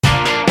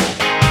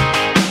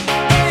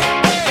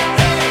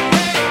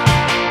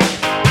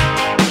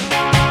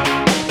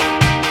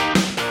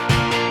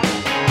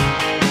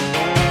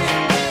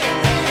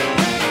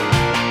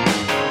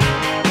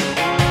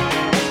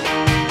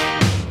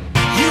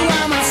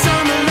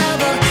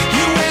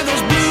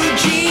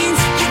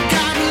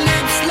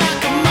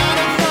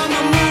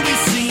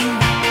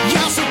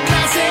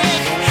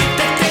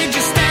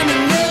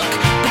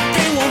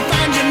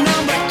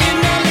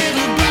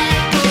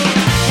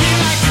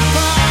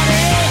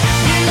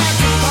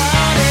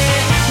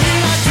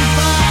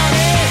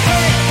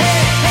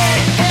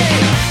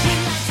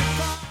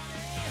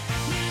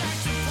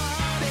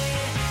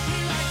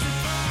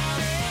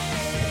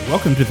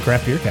Welcome to the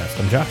Craft Beer Cast.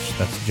 I'm Josh.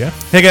 That's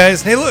Jeff. Hey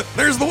guys. Hey, look,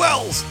 there's the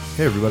Wells.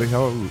 Hey everybody,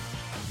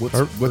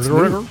 what's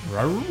new?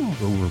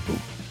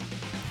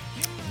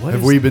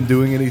 Have we been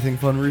doing anything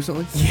fun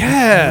recently?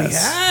 Yes.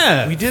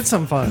 Yeah. We did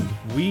some fun.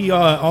 We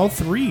all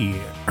three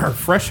are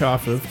fresh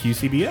off of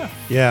QCBF.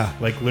 Yeah.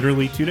 Like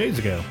literally 2 days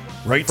ago.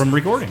 Right. From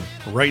recording.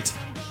 Right.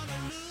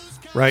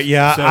 Right.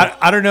 Yeah. So-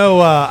 I don't know.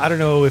 I don't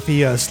know if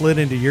he slid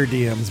into your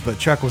DMs, but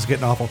Chuck was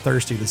getting awful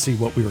thirsty to see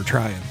what we were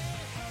trying.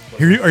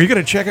 Are you going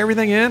to check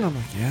everything in? I'm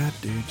like, yeah,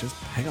 dude, just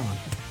hang on.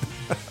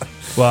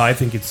 Well, I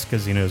think it's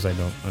because he knows I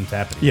don't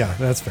untap it. Yeah,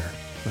 that's fair.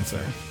 That's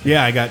fair.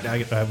 Yeah,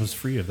 I was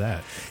free of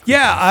that.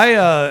 Yeah,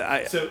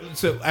 I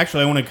So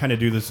actually, I want to kind of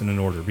do this in an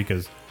order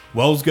because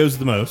Wells goes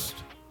the most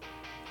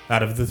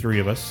out of the three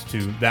of us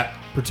to that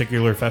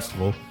particular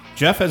festival.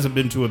 Jeff hasn't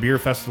been to a beer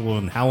festival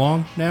in how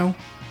long now?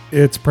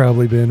 it's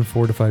probably been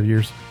 4 to 5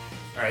 years.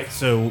 All right,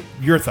 so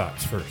your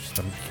thoughts first.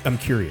 I'm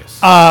curious.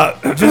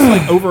 Just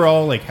like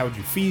overall, like how'd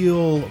you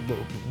feel?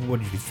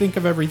 What did you think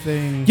of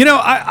everything? You know,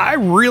 I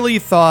really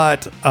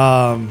thought,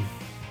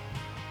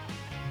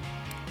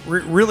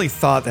 really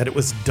thought that it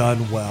was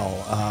done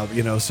well.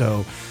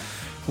 So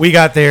we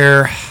got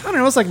there. I don't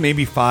know. It was like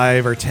maybe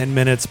 5 or 10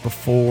 minutes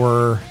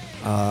before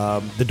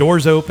the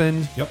doors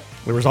opened. Yep.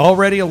 There was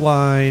already a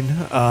line,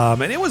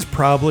 and it was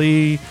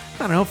probably, I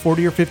don't know,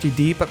 40 or 50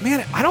 deep. But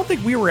man, I don't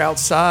think we were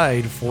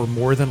outside for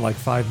more than like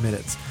 5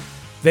 minutes.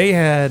 They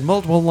had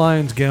multiple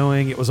lines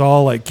going. It was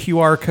all like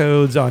QR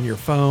codes on your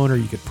phone, or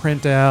you could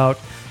print out.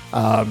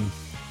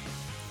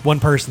 One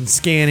person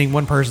scanning,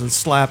 one person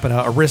slapping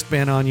a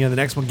wristband on you, the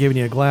next one giving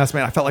you a glass.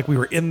 Man, I felt like we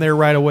were in there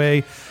right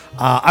away.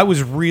 I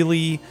was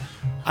really,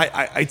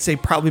 I'd say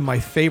probably my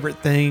favorite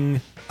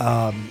thing,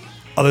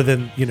 other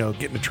than,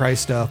 getting to try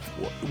stuff,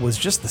 was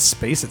just the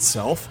space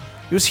itself.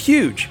 It was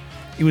huge.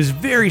 It was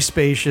very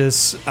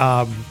spacious.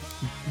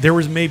 There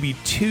was maybe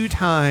 2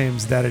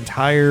 times that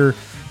entire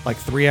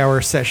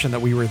 3-hour session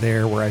that we were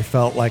there where I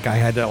felt like I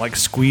had to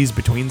squeeze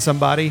between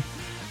somebody.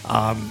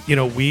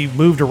 We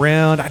moved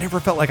around. I never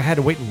felt like I had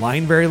to wait in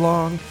line very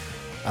long.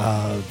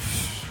 I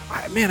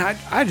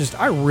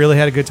really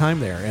had a good time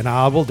there, and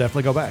I will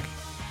definitely go back.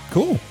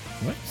 Cool.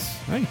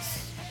 Nice.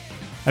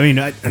 I mean,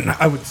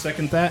 I would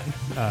second that,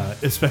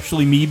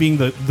 especially me being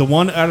the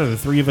one out of the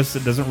three of us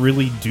that doesn't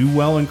really do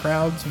well in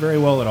crowds very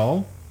well at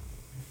all.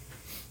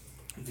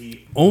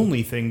 The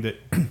only thing that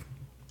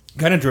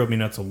kind of drove me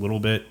nuts a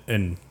little bit,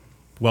 and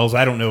Wells,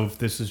 I don't know if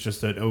this is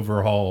just an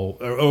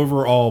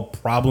overall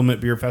problem at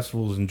beer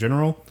festivals in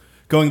general.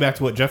 Going back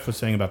to what Jeff was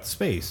saying about the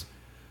space,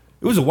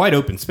 it was a wide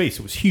open space.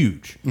 It was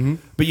huge,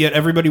 but yet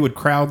everybody would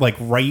crowd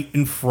right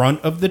in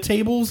front of the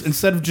tables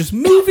instead of just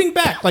moving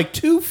back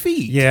 2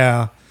 feet.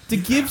 Yeah. To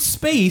give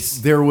space.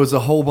 There was a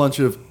whole bunch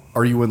of,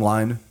 are you in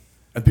line?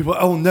 And people,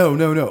 oh, no.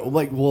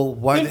 Well,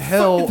 why the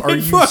hell are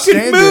you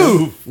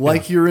standing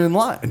like you're in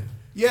line?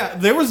 Yeah,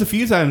 there was a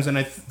few times,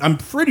 and I'm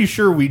pretty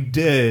sure we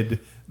did,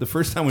 the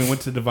first time we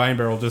went to Divine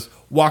Barrel, just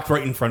walked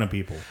right in front of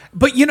people.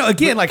 But,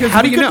 again,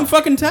 how do you know?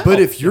 Fucking tell. But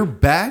if your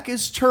back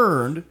is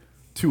turned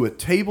to a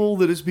table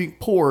that is being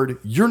poured,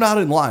 you're not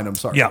in line, I'm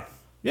sorry. Yeah.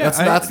 Yeah,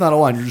 that's not a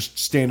line. You're just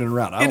standing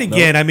around. And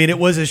again, I mean, it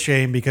was a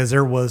shame because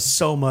there was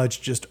so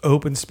much just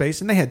open space,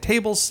 and they had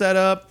tables set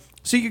up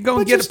so you could go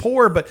and get a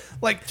pour. But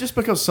just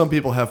because some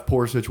people have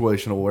poor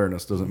situational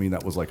awareness doesn't mean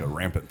that was a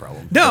rampant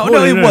problem. No,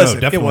 it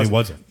wasn't. Definitely it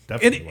wasn't.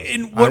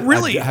 And what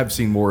really I have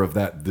seen more of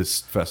that this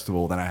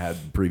festival than I had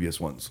previous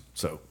ones.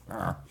 So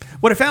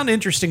what I found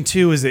interesting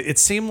too is that it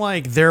seemed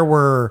like there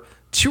were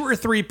 2 or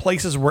 3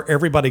 places where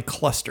everybody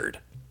clustered.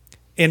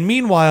 And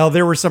meanwhile,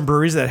 there were some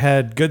breweries that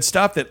had good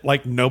stuff that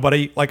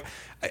nobody, this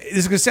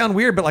is going to sound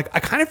weird, but I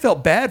kind of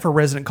felt bad for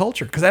Resident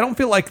Culture because I don't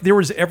feel like there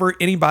was ever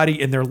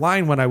anybody in their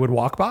line when I would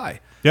walk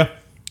by. Yeah.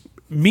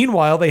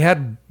 Meanwhile, they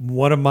had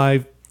one of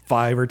my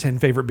 5 or 10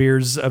 favorite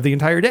beers of the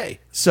entire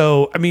day.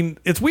 So, I mean,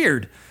 it's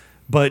weird,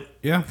 but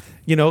yeah,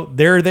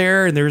 they're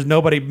there and there's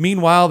nobody.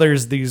 Meanwhile,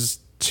 there's these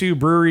 2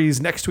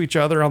 breweries next to each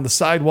other on the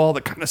sidewall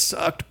that kind of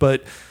sucked,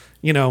 but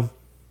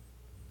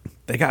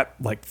they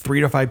got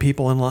 3 to 5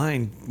 people in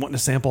line wanting to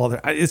sample other.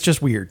 It's just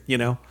weird,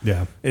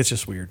 Yeah, it's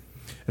just weird.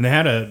 And they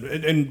had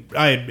and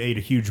I had ate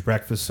a huge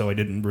breakfast, so I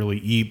didn't really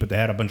eat. But they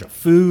had a bunch of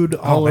food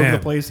all over the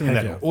place, and they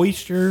had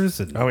oysters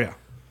and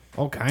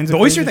all kinds of.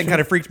 The oyster thing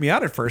kind of freaked me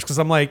out at first because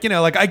I'm like,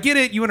 I get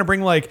it. You want to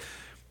bring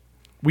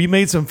we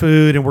made some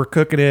food and we're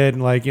cooking it,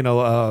 and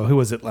who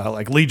was it?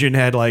 Legion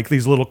had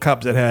these little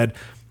cups that had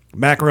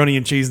macaroni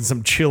and cheese and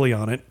some chili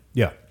on it.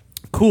 Yeah,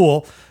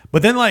 cool.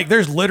 But then,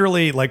 there's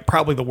literally,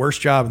 probably the worst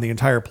job in the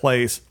entire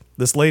place.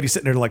 This lady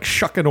sitting there,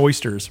 shucking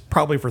oysters,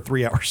 probably for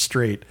 3 hours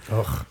straight.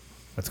 Ugh,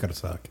 that's gotta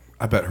suck.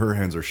 I bet her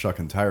hands are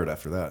shucking tired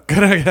after that.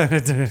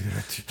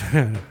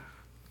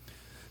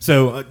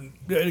 So,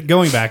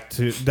 going back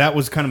to, that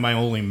was kind of my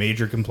only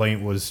major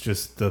complaint, was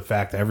just the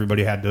fact that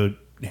everybody had to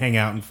hang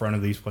out in front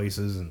of these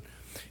places, and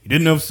you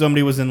didn't know if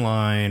somebody was in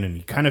line, and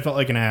you kind of felt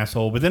like an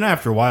asshole. But then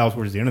after a while,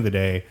 towards the end of the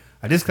day,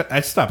 I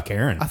stopped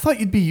caring. I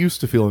thought you'd be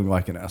used to feeling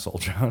like an asshole,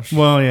 Josh.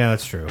 Well, yeah,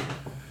 that's true.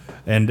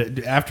 And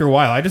after a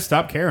while, I just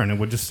stopped caring and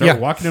would just start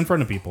walking in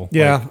front of people.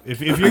 Yeah. Like,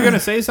 if you're going to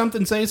say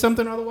something, say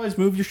something. Otherwise,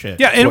 move your shit.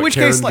 Yeah, and in which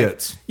Karen case, like,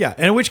 gets. yeah,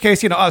 and in which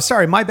case, oh,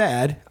 sorry, my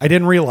bad. I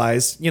didn't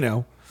realize,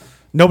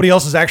 nobody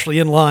else is actually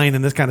in line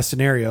in this kind of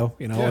scenario,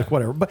 like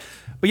whatever. But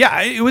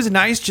yeah, it was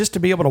nice just to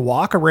be able to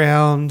walk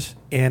around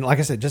and, like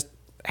I said, just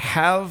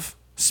have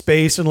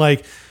space. And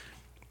like,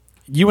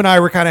 you and I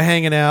were kind of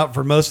hanging out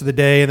for most of the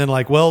day, and then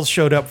like Wells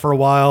showed up for a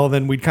while, and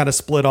then we'd kind of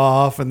split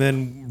off, and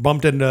then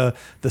bumped into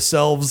the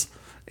Selves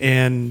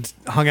and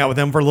hung out with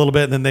them for a little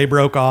bit, and then they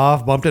broke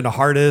off, bumped into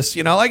Hardest,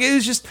 like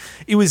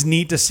it was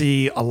neat to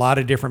see a lot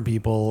of different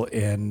people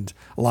and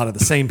a lot of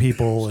the same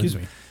people. Excuse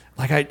me.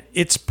 Like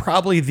it's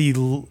probably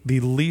the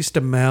least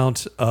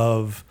amount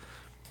of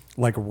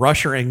like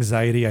rush or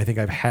anxiety I think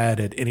I've had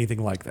at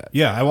anything like that.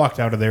 Yeah, I walked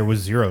out of there with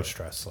zero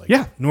stress. Like,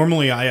 yeah.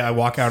 Normally, I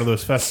walk out of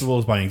those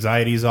festivals, my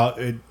anxiety's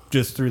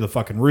just through the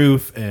fucking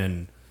roof,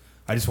 and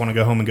I just want to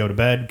go home and go to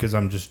bed because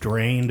I'm just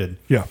drained. And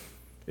yeah.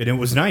 And it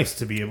was nice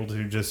to be able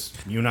to just,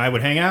 you and I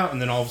would hang out,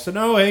 and then all of a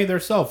sudden, oh, hey, they're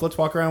Self. Let's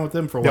walk around with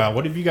them for a while.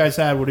 What have you guys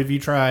had? What have you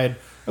tried?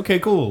 Okay,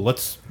 cool.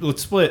 Let's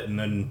split. And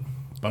then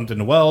bumped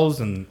into Wells,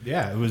 and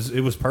yeah, it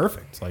was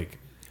perfect. Like,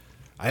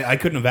 I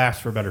couldn't have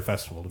asked for a better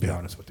festival, to be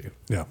honest with you.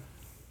 Yeah.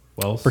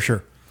 Wells? For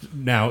sure.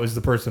 Now, as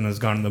the person that's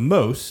gone the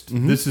most,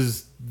 this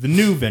is the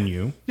new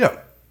venue. Yeah.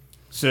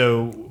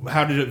 So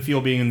how did it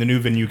feel being in the new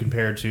venue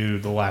compared to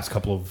the last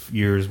couple of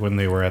years when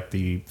they were at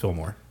the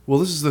Fillmore? Well,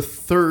 this is the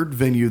third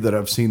venue that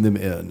I've seen them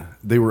in.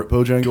 They were at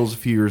Bojangles a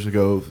few years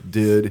ago,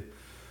 did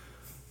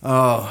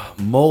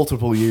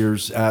multiple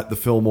years at the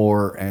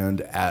Fillmore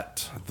and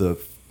at the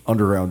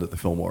Underground at the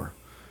Fillmore.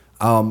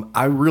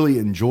 I really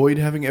enjoyed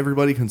having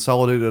everybody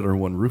consolidated under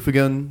one roof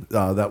again.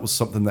 That was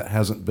something that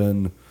hasn't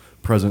been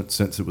present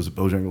since it was at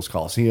Bojangles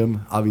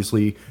Coliseum.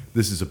 Obviously,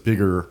 this is a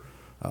bigger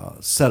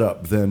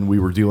setup than we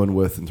were dealing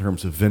with in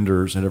terms of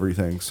vendors and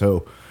everything.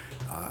 So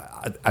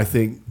I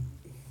think,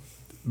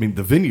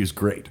 the venue's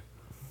great.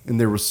 And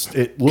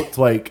it looked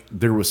like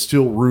there was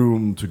still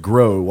room to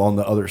grow on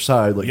the other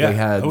side. Like they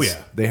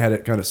had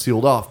it kind of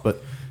sealed off,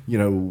 but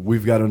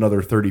we've got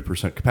another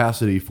 30%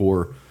 capacity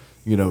for,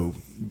 and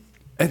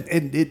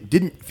it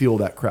didn't feel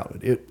that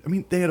crowded.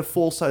 They had a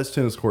full-size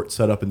tennis court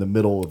set up in the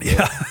middle of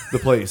the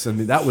place.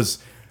 That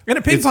was and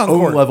a ping its pong own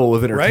court, level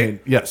of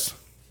entertainment. Right? Yes.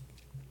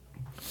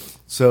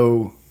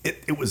 So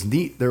it was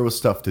neat. There was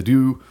stuff to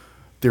do.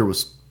 There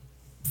was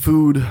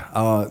food.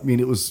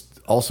 It was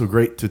also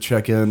great to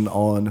check in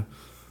on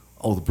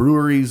all the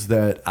breweries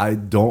that I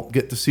don't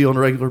get to see on a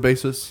regular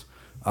basis.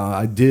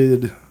 I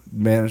did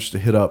manage to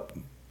hit up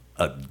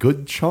a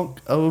good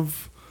chunk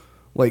of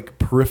like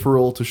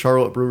peripheral to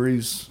Charlotte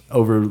breweries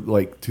over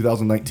like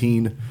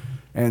 2019,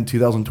 and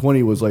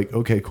 2020 was like,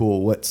 okay,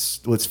 cool.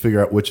 Let's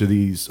figure out which of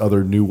these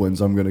other new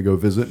ones I'm going to go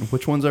visit and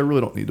which ones I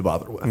really don't need to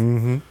bother with.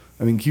 Mm-hmm.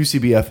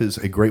 QCBF is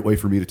a great way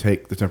for me to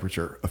take the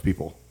temperature of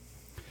people.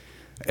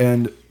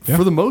 And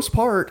for the most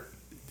part,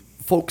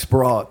 folks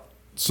brought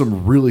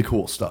some really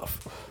cool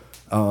stuff.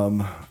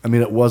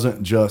 It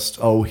wasn't just,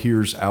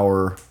 here's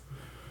our,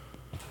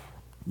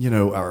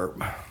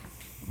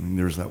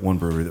 there's that one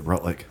brewery that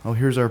brought like,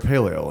 here's our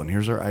pale ale and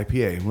here's our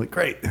IPA. I'm like,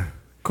 great.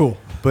 Cool.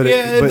 But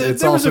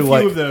it's there also was a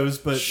like, few of those,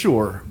 but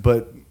sure.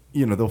 But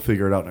they'll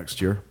figure it out next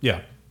year.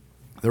 Yeah.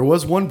 There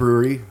was one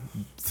brewery,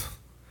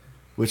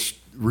 which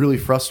really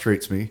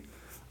frustrates me.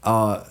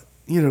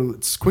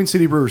 It's Queen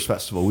City Brewers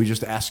Festival. We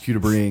just ask you to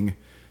bring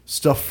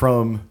stuff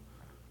from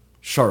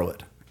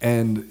Charlotte.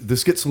 And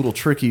this gets a little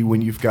tricky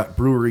when you've got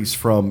breweries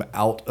from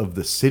out of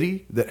the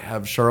city that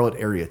have Charlotte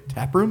area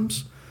tap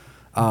rooms.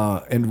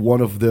 And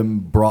one of them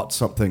brought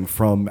something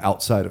from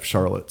outside of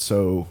Charlotte.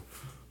 So,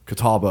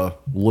 Catawba,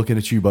 looking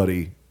at you,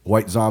 buddy.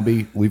 White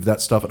Zombie, leave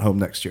that stuff at home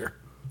next year.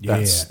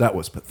 That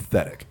was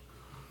pathetic.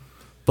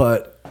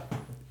 But,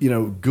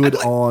 good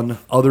on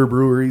other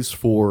breweries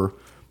for,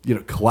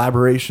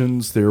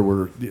 collaborations. There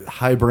were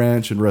High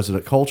Branch and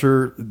Resident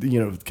Culture,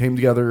 came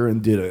together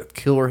and did a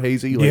killer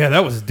hazy. Like,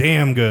 that was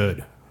damn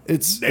good.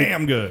 It's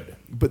damn good.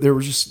 But there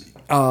was just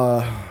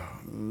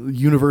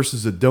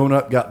Universes of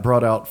Donut got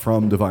brought out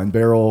from Divine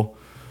Barrel.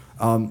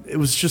 It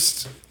was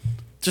just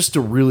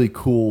a really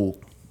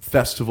cool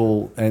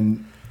festival,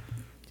 and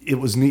it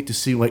was neat to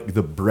see like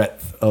the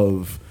breadth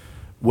of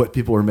what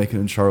people are making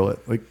in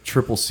Charlotte. Like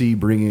Triple C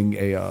bringing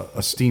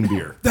a steam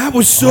beer. That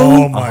was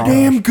so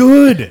damn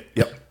good.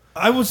 Yep.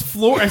 I was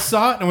floored. I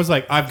saw it and I was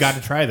like, I've got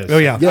to try this. Oh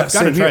yeah, yeah, I've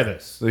got to try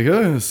this.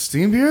 Like,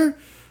 steam beer?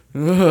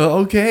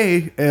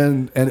 Okay,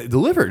 and it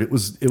delivered. It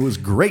was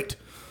great.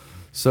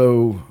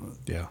 So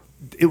yeah,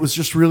 it was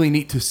just really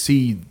neat to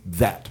see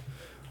that.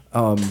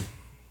 I'll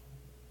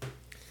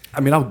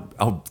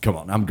come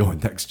on. I'm going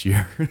next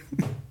year.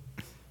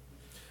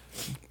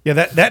 Yeah,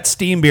 that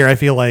steam beer I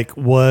feel like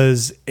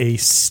was a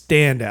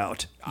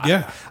standout.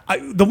 Yeah,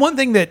 the one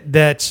thing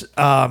that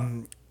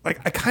I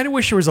kind of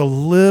wish there was a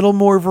little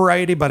more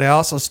variety, but I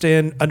also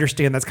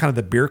understand that's kind of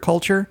the beer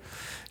culture.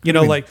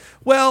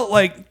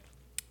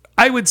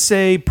 I would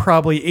say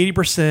probably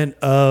 80%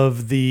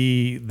 of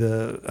the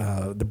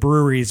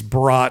breweries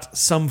brought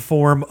some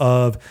form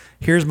of,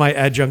 here's my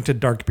adjuncted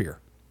dark beer.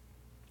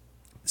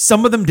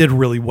 Some of them did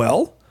really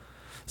well.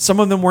 Some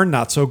of them were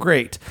not so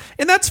great.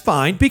 And that's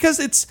fine because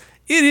it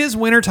is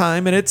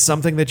wintertime and it's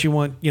something that you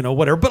want,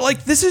 whatever. But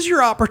like, this is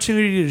your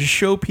opportunity to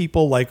show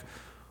people like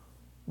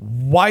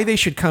why they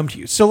should come to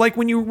you. So like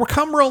when you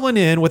come rolling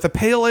in with a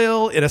pale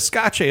ale and a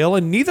Scotch ale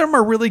and neither of them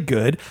are really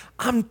good,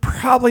 I'm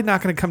probably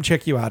not going to come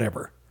check you out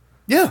ever.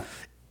 Yeah.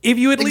 If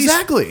you at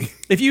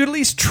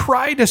least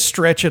try to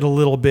stretch it a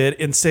little bit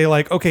and say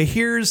like, okay,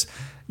 here's,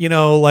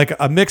 like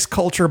a mixed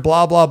culture,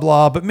 blah, blah,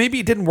 blah, but maybe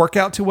it didn't work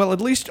out too well.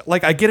 At least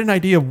like I get an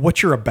idea of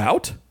what you're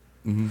about.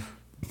 Mm-hmm.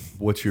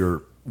 What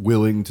you're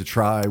willing to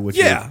try. What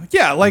yeah.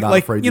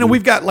 Like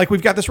we've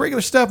got this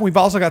regular stuff. And we've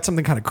also got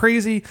something kind of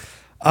crazy.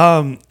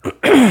 But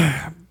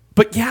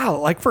yeah,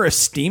 like for a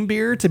steam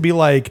beer to be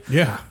like,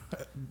 yeah.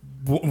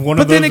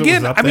 But then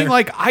again, I mean,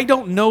 like, I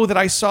don't know that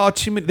I saw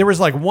too many. There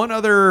was like one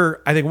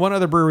other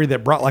brewery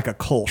that brought like a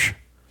Kolsch.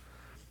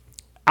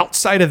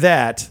 Outside of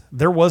that,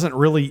 there wasn't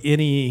really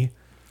any.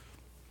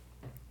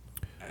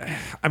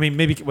 I mean,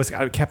 maybe was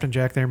Captain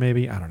Jack there?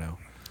 Maybe, I don't know.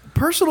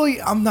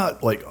 Personally, I'm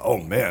not like, oh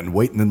man,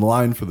 waiting in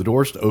line for the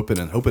doors to open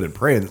and hoping and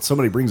praying that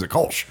somebody brings a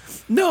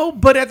Kolsch. No,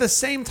 but at the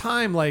same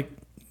time, like,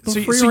 so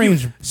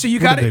you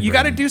got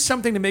to do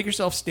something to make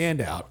yourself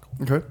stand out.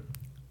 Okay.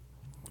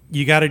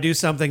 You got to do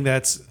something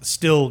that's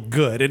still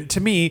good. And to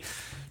me,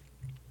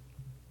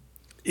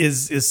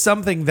 is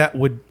something that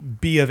would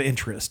be of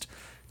interest.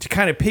 To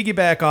kind of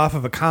piggyback off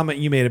of a comment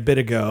you made a bit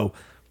ago,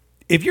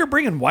 if you're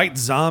bringing White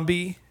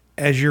Zombie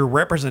as your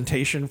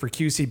representation for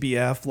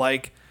QCBF,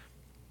 like,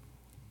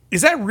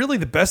 is that really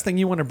the best thing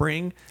you want to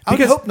bring? Because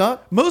I would hope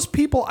not. Most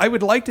people, I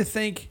would like to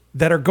think,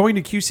 that are going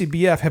to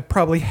QCBF have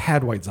probably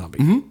had White Zombie.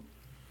 Mm-hmm.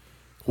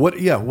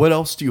 What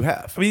else do you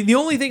have? I mean, the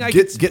only thing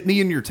get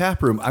me in your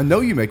tap room. I know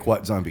you make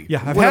White Zombie.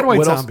 Yeah, I've had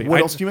White Zombie. What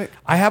else do you make?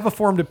 I have a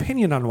formed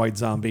opinion on White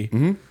Zombie.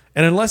 Mm-hmm.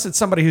 And unless it's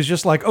somebody who's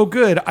just like, oh,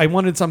 good, I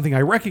wanted something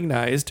I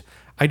recognized,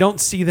 I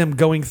don't see them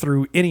going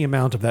through any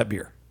amount of that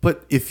beer.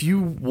 But if you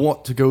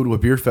want to go to a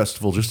beer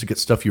festival just to get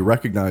stuff you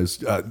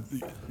recognize,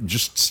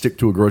 just stick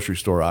to a grocery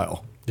store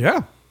aisle.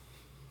 Yeah.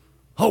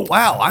 Oh,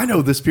 wow, I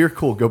know this beer.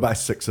 Cool, go buy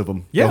 6 of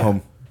them.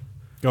 Yeah.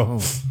 Go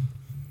home.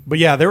 But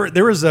yeah,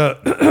 there was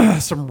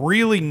some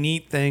really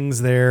neat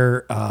things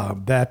there.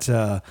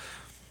 That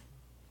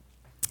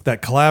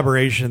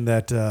collaboration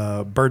that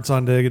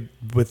Birdsong did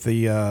with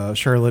the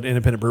Charlotte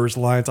Independent Brewers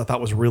Alliance, I thought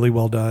was really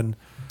well done.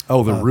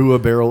 Oh, the Rua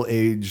barrel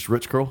aged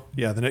Rich Girl.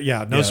 Yeah,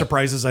 no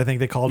surprises. I think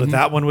they called it. Mm-hmm.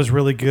 That one was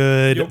really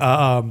good.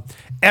 Yep.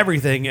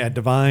 Everything at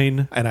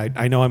Divine, and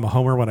I know I'm a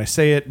homer when I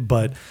say it,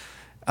 but.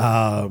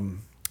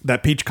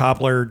 That peach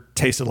cobbler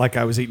tasted like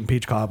I was eating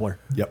peach cobbler.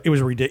 Yep. It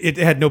was ridiculous.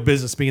 It had no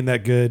business being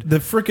that good. The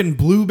freaking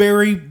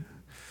blueberry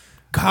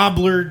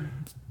cobbler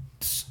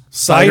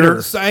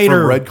cider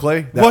from Red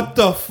Clay. What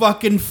the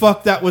fucking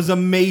fuck? That was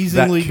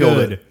amazingly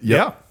good. Yep.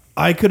 Yeah.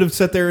 I could have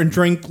sat there and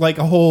drank like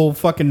a whole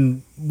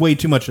fucking way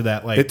too much of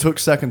that. Like, it took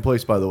second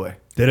place, by the way.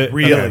 Did it?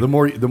 Really? Yeah. The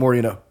more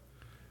you know.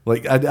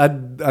 Like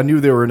I knew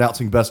they were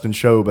announcing best in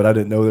show, but I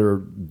didn't know they were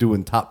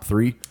doing top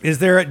 3. Is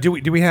there? Do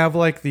we have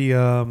like the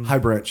High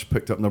Branch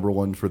picked up number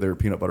 1 for their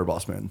peanut butter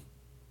boss man?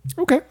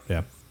 Okay,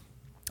 yeah.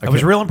 I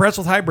was real impressed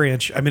with High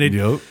Branch. I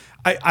mean,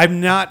 I've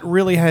not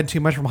really had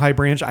too much from High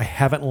Branch. I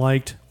haven't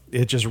liked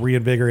it. Just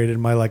reinvigorated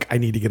my I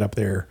need to get up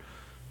there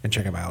and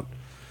check them out.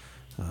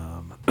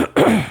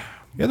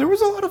 Yeah, there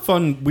was a lot of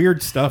fun,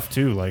 weird stuff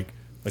too. Like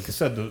I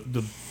said,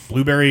 the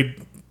blueberry,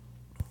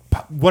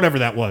 whatever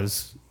that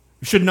was.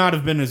 Should not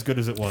have been as good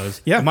as it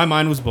was. Yeah. My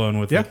mind was blown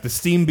with it. The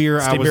steam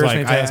beer, I was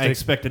like,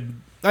 fantastic.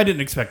 I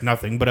didn't expect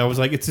nothing, but I was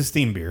like, it's a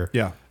steam beer.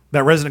 Yeah.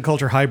 That Resident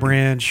Culture High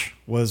Branch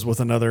was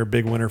another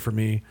big winner for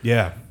me.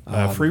 Yeah.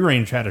 Free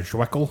Range had a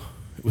Schweckel.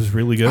 It was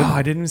really good. Oh,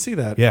 I didn't even see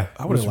that. Yeah.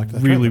 I would have liked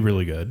that. Really,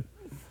 really good.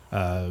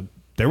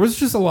 There was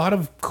just a lot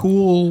of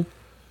cool,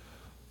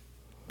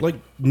 like,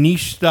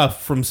 niche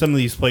stuff from some of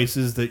these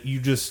places that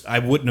I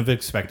wouldn't have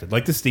expected.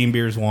 Like the steam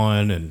beers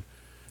one and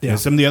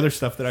some of the other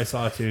stuff that I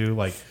saw too.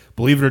 Like,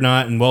 believe it or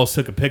not, and Wells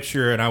took a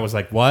picture, and I was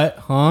like, what?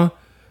 Huh?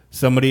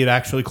 Somebody had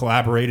actually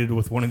collaborated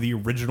with one of the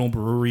original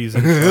breweries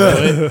in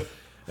Charlotte.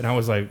 And I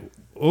was like,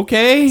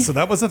 okay. So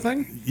that was a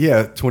thing?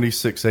 Yeah,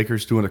 26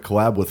 Acres doing a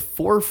collab with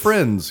 4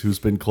 Friends who's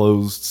been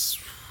closed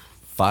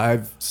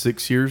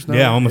 5-6 years now.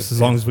 Yeah, almost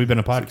as long as we've been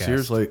a podcast. 6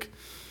 years, like,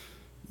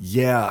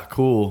 yeah,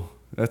 cool.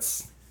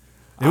 That's...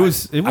 It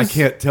was. I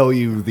can't tell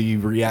you the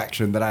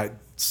reaction that I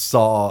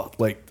saw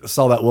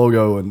that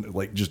logo and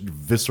like just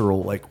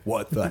visceral, like,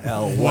 what the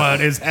hell?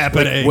 What is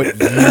happening? What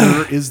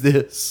year is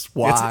this?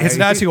 Why? It's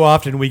not too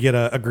often we get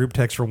a group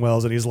text from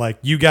Wells and he's like,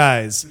 you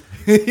guys,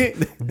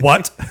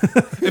 what?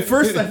 At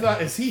first I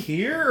thought, is he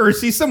here or is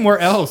he somewhere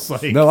else?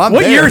 Like, no, I'm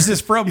What there. year is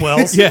this from,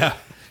 Wells? Yeah.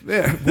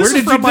 Where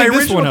did you my dig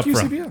this original one up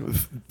QCBF?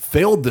 from?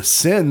 Failed to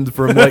send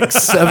from like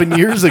 7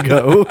 years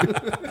ago.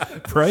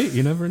 Right?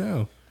 You never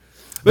know.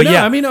 But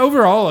yeah, I mean,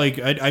 overall, like,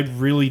 I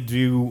really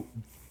do.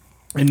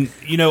 And,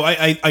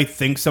 I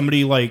think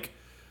somebody like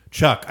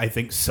Chuck, I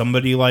think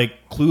somebody like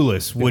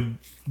Clueless would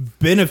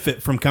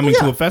benefit from coming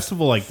to a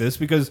festival like this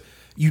because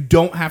you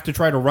don't have to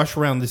try to rush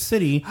around the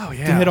city to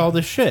hit all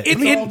this shit.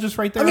 It's all just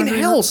right there. I mean, under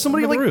hell, your-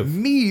 somebody under the like roof.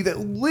 me that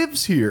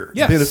lives here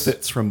Yes.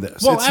 benefits from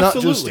this. Well, it's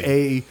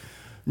absolutely.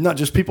 not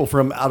just people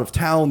from out of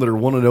town that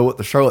want to know what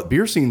the Charlotte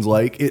beer scene's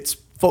like. It's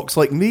folks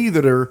like me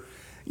that are,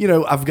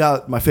 I've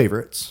got my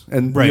favorites,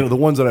 and Right. the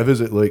ones that I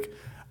visit. Like,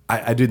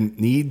 I didn't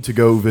need to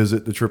go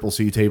visit the Triple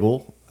C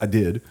table. I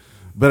did,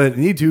 but I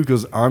didn't need to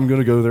because I'm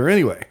going to go there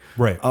anyway.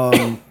 Right.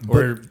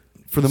 But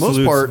for the most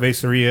Salutes, part,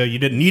 Vaceria, you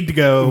didn't need to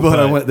go, but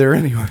I went there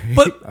anyway.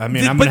 But I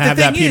mean, I'm gonna the have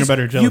that thing peanut is,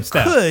 butter jelly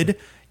stout.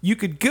 You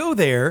could go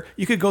there.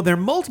 You could go there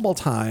multiple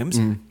times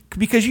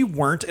because you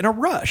weren't in a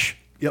rush.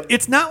 Yep.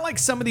 It's not like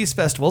some of these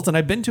festivals, and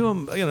I've been to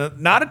them.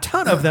 Not a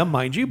ton of them,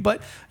 mind you,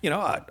 but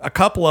a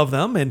couple of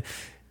them, and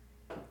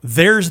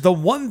there's the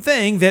one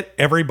thing that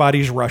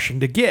everybody's rushing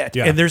to get,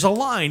 Yeah. and there's a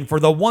line for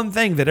the one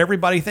thing that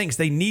everybody thinks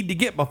they need to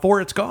get before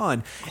it's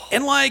gone,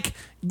 and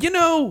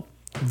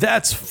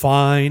that's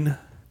fine.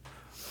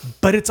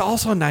 But it's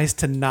also nice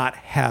to not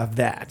have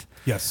that.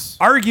 Yes.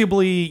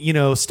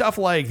 Arguably, stuff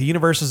like the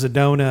Universes of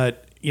Donut,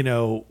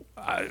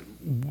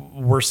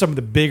 were some of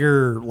the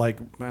bigger, like,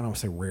 I don't want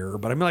to say rarer,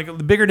 but I mean, like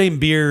the bigger name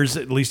beers,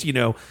 at least,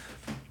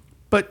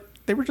 but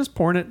they were just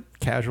pouring it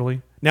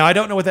casually. Now, I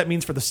don't know what that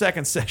means for the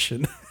second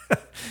session.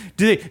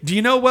 Do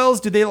you know, Wells?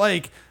 Do they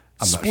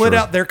split sure.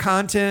 out their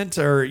content,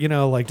 or,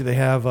 do they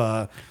have,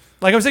 I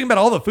was thinking about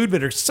all the food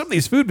vendors. Some of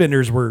these food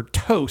vendors were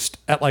toast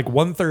at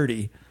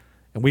 1:30.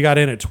 And we got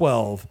in at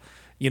 12,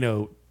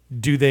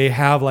 do they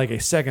have a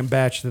second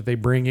batch that they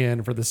bring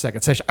in for the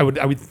second session? I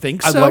would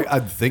think so.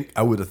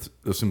 I would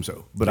assume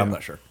so, but I'm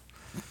not sure.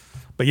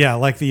 But yeah,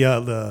 like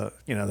the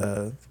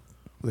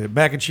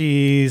mac and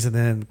cheese, and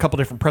then a couple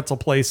different pretzel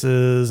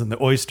places, and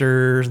the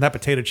oysters, and that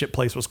potato chip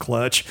place was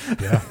clutch.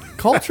 Yeah.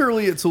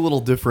 Culturally, it's a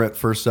little different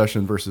first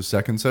session versus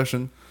second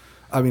session.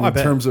 I mean, I in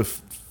bet. terms of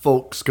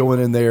folks going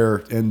in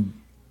there and,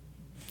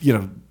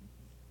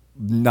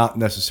 not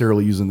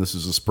necessarily using this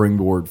as a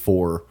springboard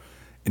for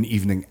an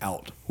evening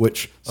out,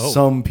 which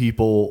some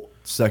people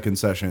second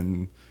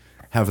session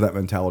have that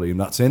mentality. I'm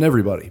not saying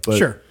everybody, but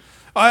Sure.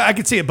 I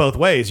could see it both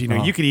ways. You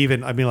could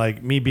even,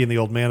 me being the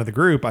old man of the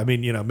group,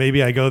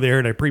 maybe I go there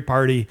and I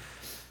pre-party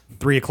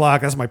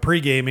 3:00. That's my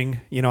pre-gaming.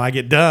 I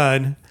get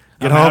done,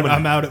 get home.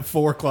 I'm out at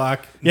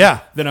 4:00. Yeah.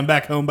 Then I'm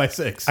back home by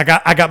 6.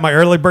 I got my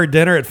early bird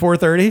dinner at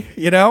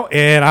 4:30,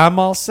 and I'm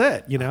all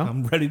set,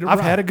 I'm ready to I've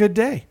rock. had a good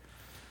day.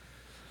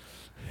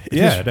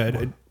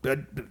 Yeah.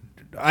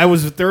 I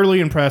was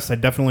thoroughly impressed. I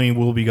definitely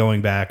will be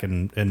going back,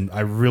 and I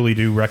really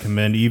do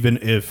recommend, even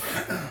if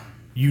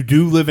you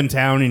do live in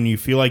town and you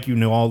feel like you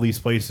know all these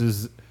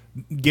places,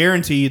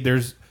 guaranteed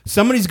there's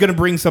somebody's going to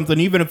bring something,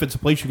 even if it's a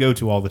place you go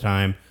to all the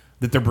time,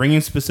 that they're bringing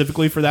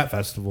specifically for that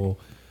festival.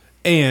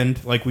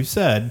 And like we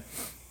said,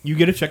 you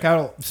get to check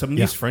out some of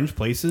these fringe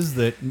places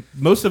that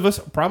most of us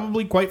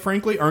probably, quite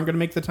frankly, aren't going to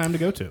make the time to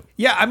go to.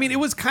 Yeah, it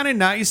was kind of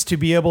nice to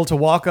be able to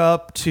walk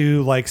up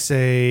to,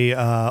 say,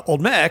 Old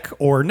Mech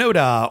or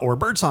Noda or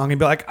Birdsong and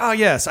be like, oh,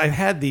 yes, I've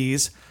had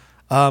these.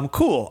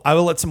 Cool. I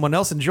will let someone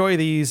else enjoy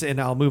these,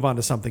 and I'll move on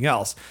to something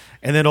else.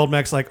 And then Old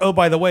Mech's like, oh,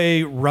 by the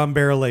way, rum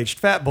barrel-aged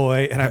Fat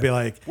Boy. And I'd be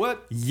like,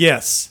 What?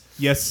 Yes.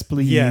 Yes,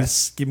 please.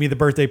 Yes. Give me the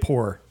birthday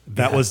pour.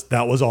 That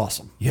was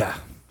awesome. Yeah.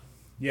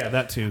 Yeah,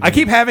 that too. I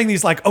keep having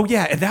these oh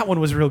yeah, and that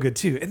one was real good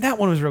too, and that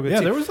one was real good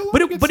too. there was a lot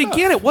but of good but stuff.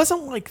 again, it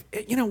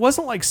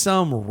wasn't like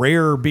some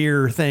rare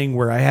beer thing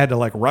where I had to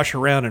rush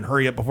around and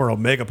hurry up before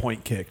Omega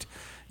Point kicked.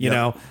 You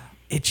know,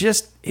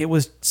 it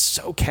was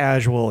so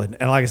casual, and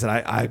like I said,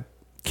 I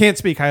can't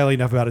speak highly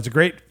enough about it. It's a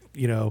great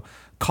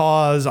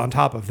cause on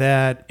top of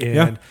that,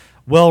 and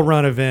well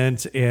run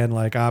event, and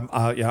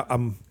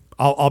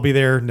I'll be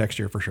there next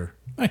year for sure.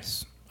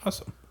 Nice.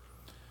 Awesome.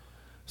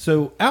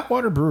 So,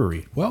 Atwater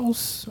Brewery.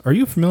 Wells, are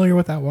you familiar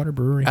with Atwater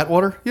Brewery?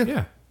 Atwater, yeah.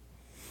 Yeah.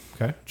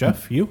 Okay.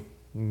 Jeff, you?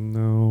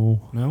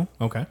 No. No?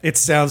 Okay. It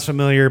sounds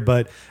familiar,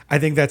 but I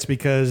think that's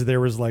because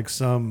there was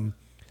some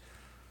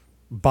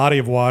body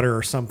of water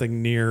or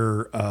something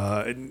near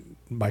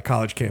my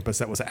college campus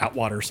that was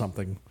Atwater or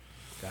something.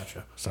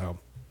 Gotcha.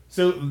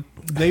 So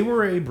they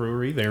were a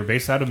brewery. They were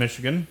based out of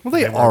Michigan. Well,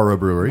 they are a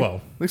brewery. Well,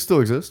 they still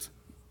exist.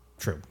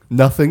 true.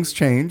 Nothing's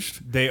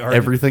changed. They are.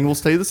 Everything will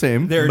stay the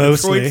same. They're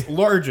Mostly. Detroit's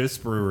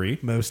largest brewery.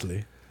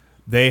 mostly.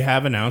 They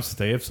have announced that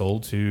they have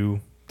sold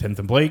to 10th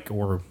and Blake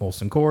or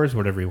Molson Coors,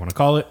 whatever you want to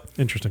call it.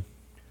 Interesting.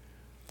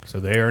 So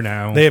they are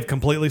now. They have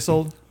completely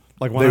sold?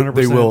 Like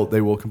 100%?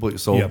 They will completely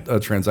sold. Yep. A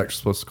transaction's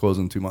supposed to close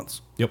in 2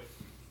 months. Yep.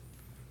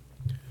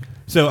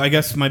 So I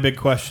guess my big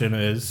question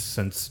is,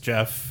 since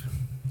Jeff,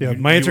 Yeah,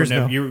 my answer is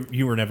no.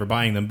 You were never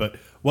buying them, but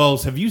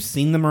Wells, have you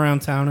seen them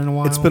around town in a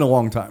while? It's been a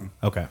long time.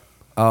 Okay.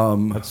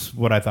 That's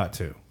what I thought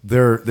too.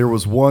 There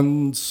was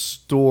one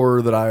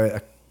store that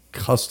I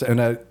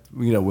and I,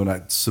 when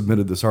I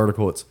submitted this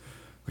article, it's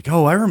like,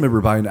 oh, I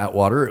remember buying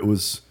Atwater. It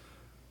was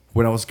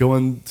when I was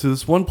going to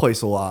this one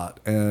place a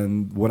lot,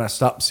 and when I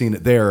stopped seeing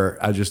it there,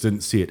 I just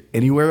didn't see it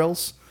anywhere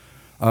else.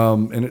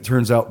 And it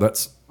turns out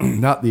that's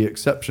not the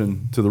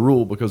exception to the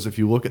rule, because if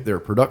you look at their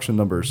production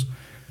numbers,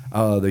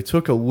 they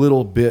took a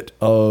little bit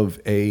of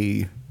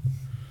a...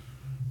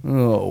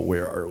 Oh,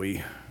 where are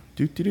we?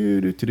 Should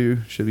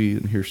be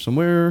in here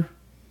somewhere.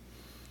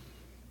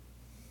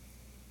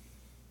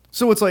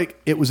 So it's like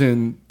it was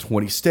in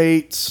 20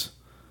 states.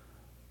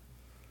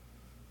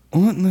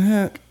 What in the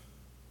heck?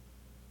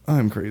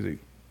 I'm crazy.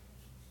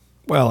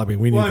 Well, I mean,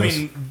 we need Well, I this.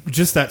 mean,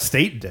 just that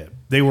state dip.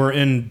 They were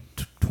in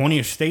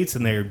 20-ish states,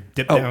 and they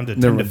dipped down to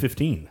 10 never to mind.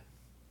 15.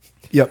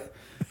 Yep.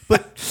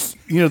 But,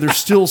 they're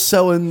still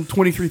selling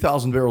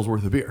 23,000 barrels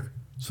worth of beer.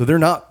 So they're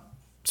not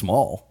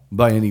small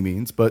by any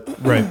means, but...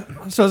 Right.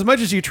 So as much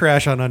as you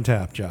trash on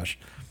Untapped, Josh,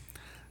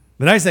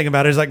 the nice thing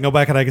about it is I can go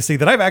back and I can see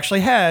that I've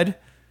actually had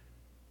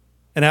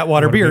an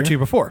Atwater beer or two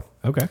before.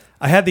 Okay.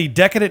 I had the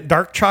Decadent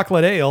Dark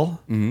Chocolate Ale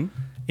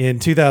in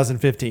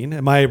 2015.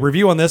 And my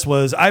review on this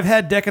was, I've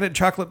had decadent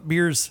chocolate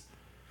beers.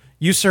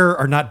 You, sir,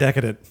 are not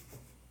decadent.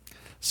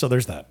 So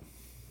there's that.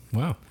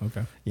 Wow.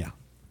 Okay. Yeah.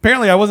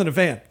 Apparently I wasn't a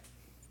fan.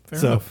 Fair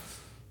enough.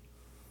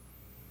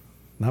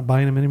 Not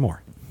buying them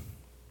anymore.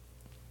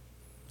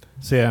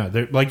 So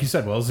yeah, like you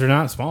said, Wells, they're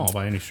not small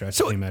by any stretch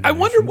So of the I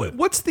imagination. wonder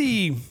what's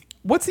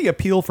the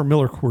appeal for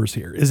Miller Coors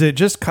here? Is it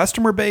just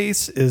customer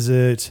base? Is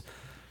it?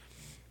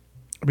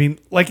 I mean,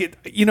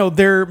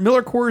 their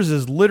Miller Coors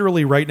is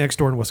literally right next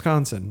door in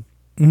Wisconsin,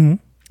 in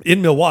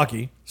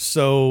Milwaukee.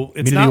 So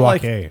it's not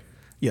like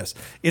yes,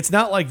 it's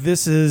not like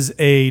this is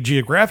a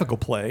geographical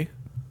play.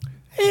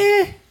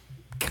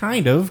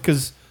 Kind of,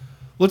 because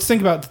let's think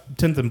about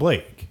 10th and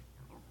Blake.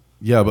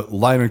 Yeah, but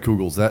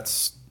Leinenkugel's,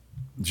 that's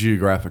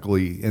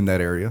geographically in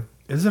that area.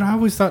 Is it? I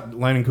always thought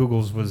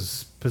Leinenkugel's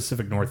was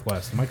Pacific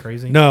Northwest. Am I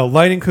crazy? No,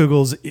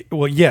 Leinenkugel's.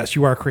 Well, yes,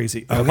 you are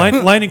crazy.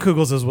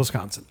 Leinenkugel's is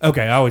Wisconsin.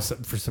 Okay, I always,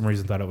 for some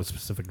reason, thought it was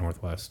Pacific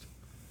Northwest.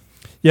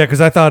 Yeah,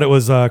 because I thought it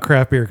was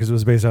craft beer because it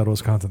was based out of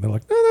Wisconsin. They're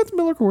like, no, that's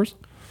Miller Coors.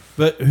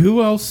 But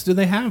who else do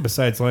they have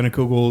besides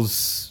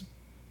Leinenkugel's,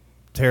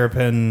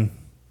 Terrapin?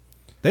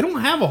 They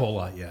don't have a whole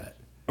lot yet.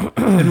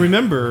 And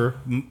remember,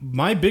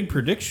 my big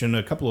prediction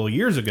a couple of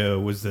years ago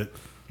was that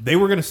they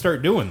were going to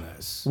start doing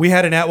this. We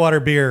had an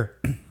Atwater beer,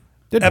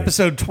 Did we?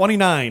 episode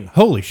 29.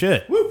 Holy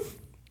shit. Woo.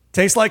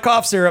 Tastes like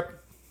cough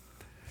syrup.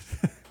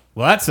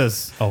 Well, that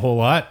says a whole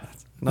lot.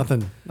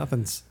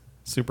 Nothing's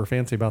super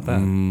fancy about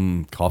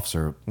that. Cough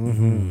syrup.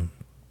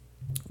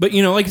 But,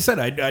 like I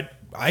said,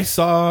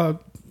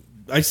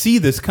 I see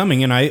this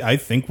coming, and I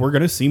think we're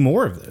going to see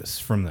more of this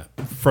from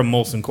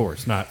Molson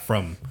Coors, not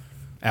from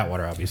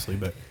Atwater, obviously,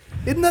 but...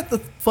 Isn't that the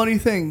funny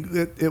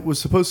thing? It was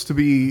supposed to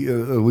be, at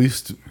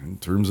least in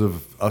terms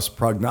of us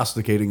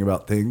prognosticating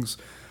about things,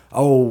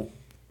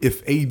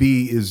 if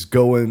AB is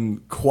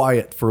going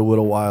quiet for a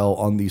little while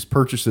on these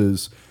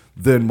purchases,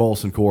 then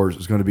Molson Coors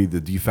is going to be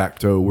the de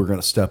facto, we're going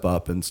to step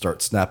up and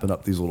start snapping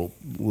up these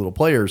little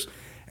players.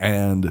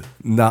 And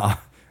nah,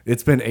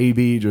 it's been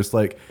AB just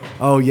like,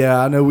 oh yeah,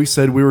 I know we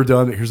said we were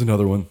done, but here's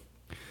another one.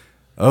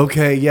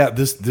 Okay, yeah,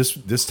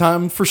 this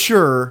time for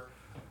sure.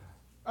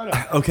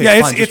 Okay,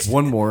 Yeah, fine, just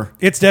one more.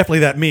 It's definitely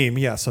that meme.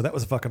 Yeah, so that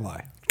was a fucking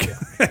lie.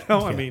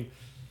 I mean,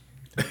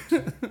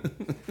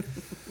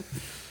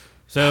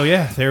 So,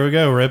 yeah, there we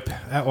go. Rip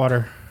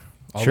Atwater.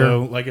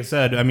 Although, like I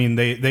said, I mean,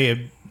 they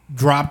had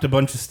dropped a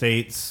bunch of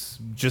states,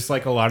 just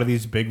like a lot of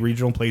these big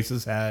regional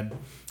places had.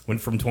 Went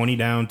from 20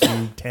 down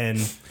to 10.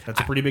 That's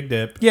a pretty big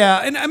dip. yeah,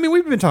 and I mean,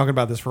 we've been talking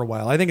about this for a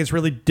while. I think it's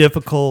really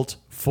difficult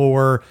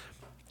for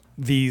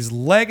these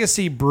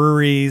legacy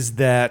breweries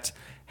that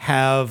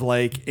have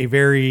like a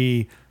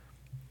very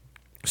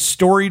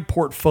storied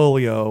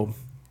portfolio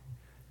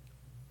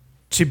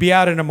to be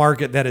out in a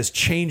market that is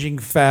changing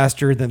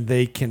faster than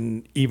they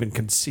can even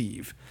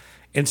conceive.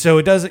 And so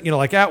it doesn't,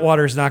 like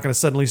Atwater is not going to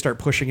suddenly start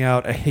pushing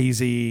out a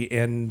hazy,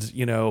 and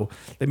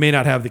they may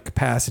not have the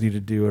capacity to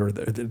do it or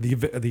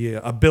the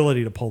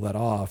ability to pull that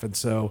off. And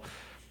so,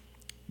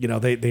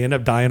 they end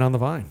up dying on the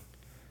vine.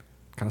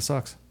 Kind of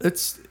sucks.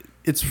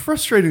 It's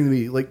frustrating to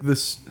me, like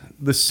this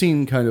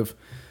scene kind of.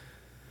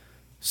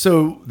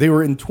 So they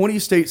were in 20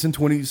 states in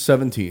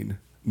 2017.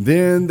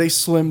 Then they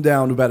slimmed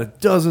down to about a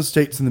dozen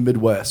states in the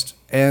Midwest.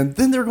 And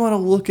then they're going to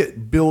look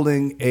at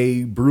building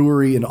a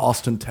brewery in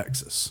Austin,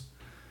 Texas.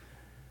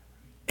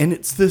 And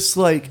it's this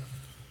like,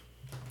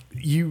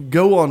 you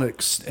go on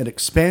an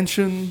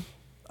expansion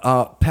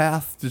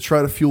path to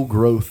try to fuel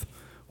growth.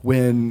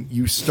 When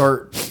you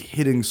start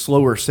hitting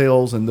slower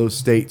sales in those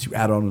states, you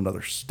add on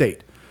another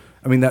state.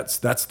 I mean, that's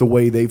the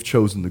way they've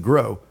chosen to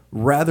grow,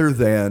 rather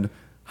than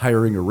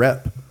hiring a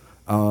rep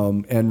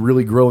and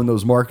really growing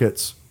those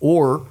markets,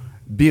 or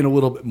being a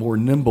little bit more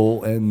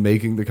nimble and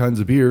making the kinds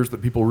of beers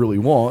that people really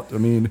want. I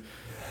mean,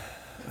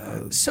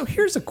 so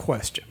here's a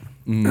question.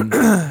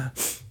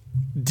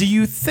 Do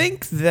you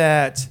think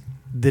that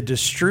the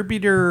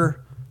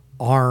distributor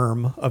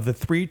arm of the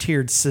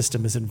three-tiered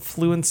system is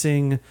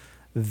influencing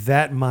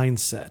that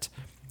mindset?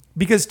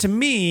 Because to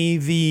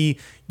me,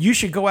 you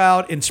should go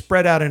out and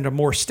spread out into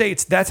more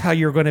states, that's how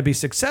you're going to be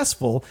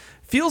successful,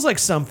 feels like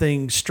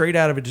something straight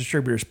out of a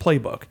distributor's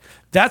playbook.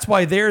 That's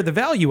why they're the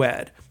value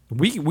add.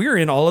 we're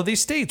in all of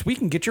these states. We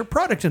can get your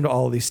product into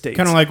all of these states.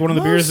 Kind of like one of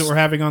the beers that we're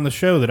having on the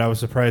show that I was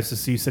surprised to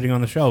see sitting on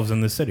the shelves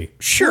in this city.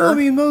 Sure. Well, I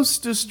mean,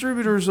 most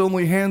distributors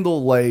only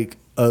handle like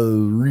a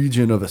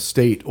region of a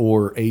state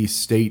or a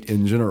state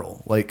in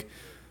general. Like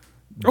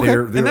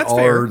there and that's are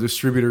fair.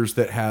 distributors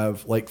that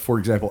have, like, for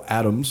example,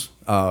 Adams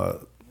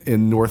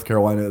in North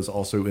Carolina is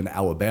also in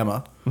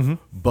Alabama,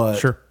 but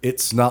Sure.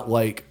 it's not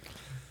like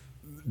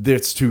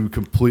it's two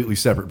completely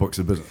separate books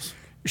of business.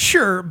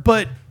 Sure,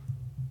 but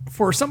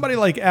for somebody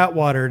like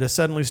Atwater to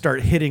suddenly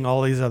start hitting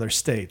all these other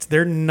states,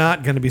 they're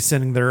not going to be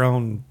sending their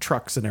own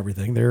trucks and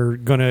everything. They're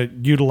going to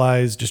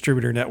utilize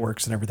distributor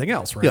networks and everything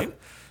else, right? Yeah.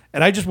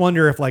 And I just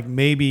wonder if, like,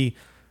 maybe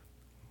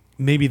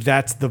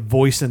that's the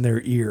voice in their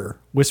ear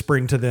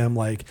whispering to them,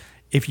 like,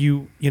 if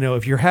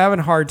if you're having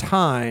a hard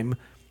time,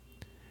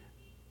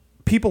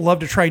 people love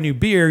to try new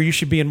beer. You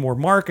should be in more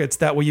markets.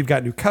 That way you've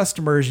got new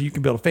customers. You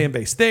can build a fan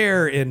base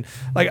there. And,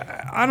 like,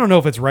 I don't know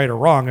if it's right or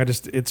wrong.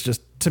 It's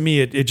just, to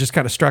me, it just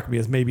kind of struck me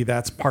as maybe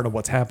that's part of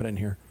what's happening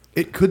here.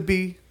 It could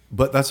be,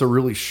 but that's a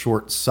really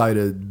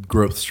short-sighted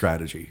growth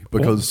strategy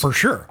because For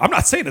sure. I'm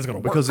not saying it's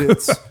going to work. because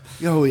it's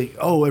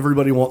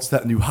everybody wants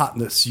that new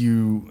hotness.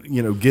 You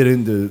get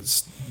into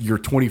your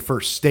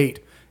 21st state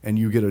and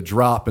you get a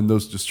drop, and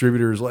those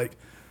distributors like,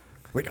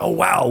 oh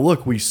wow,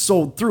 look, we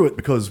sold through it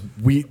because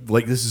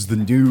this is the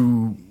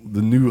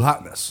new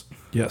hotness.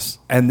 Yes.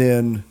 And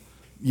then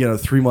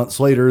 3 months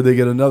later they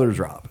get another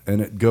drop, and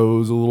it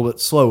goes a little bit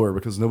slower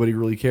because nobody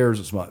really cares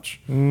as much.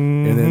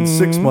 And then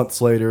 6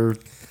 months later,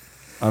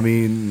 I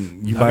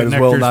mean, you might as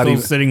well not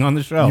even sitting on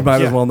the shelf. you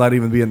might as well not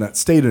even be in that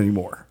state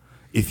anymore.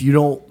 If you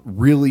don't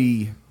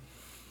really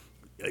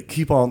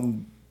keep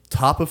on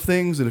top of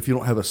things, and if you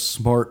don't have a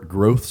smart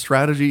growth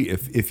strategy,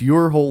 if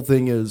your whole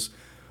thing is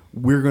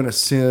we're going to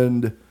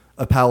send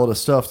a pallet of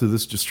stuff to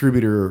this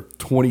distributor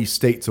 20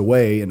 states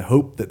away and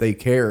hope that they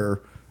care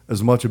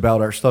as much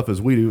about our stuff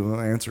as we do, the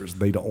answer is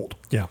they don't.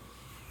 Yeah. All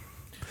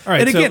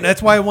right. And again,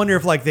 that's why I wonder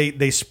if, like,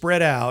 they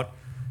spread out,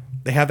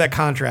 they have that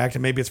contract,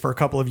 and maybe it's for a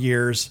couple of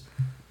years,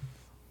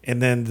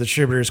 and then the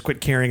distributors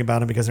quit caring about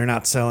them because they're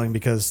not selling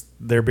because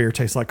their beer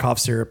tastes like cough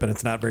syrup and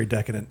it's not very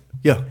decadent.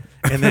 Yeah.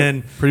 And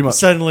then Pretty much.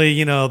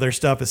 suddenly, their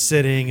stuff is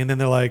sitting, and then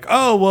they're like,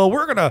 "Oh, well,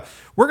 we're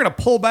gonna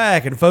pull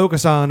back and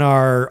focus on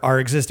our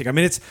existing." I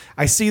mean,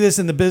 I see this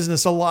in the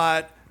business a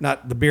lot,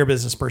 not the beer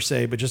business per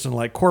se, but just in,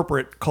 like,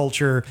 corporate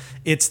culture.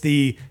 It's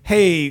the,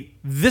 hey,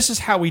 this is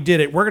how we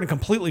did it. We're going to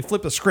completely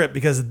flip the script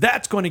because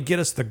that's going to get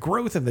us the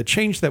growth and the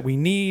change that we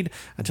need,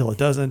 until it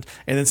doesn't.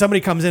 And then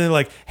somebody comes in and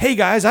like, "Hey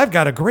guys, I've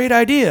got a great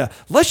idea.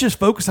 Let's just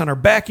focus on our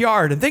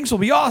backyard and things will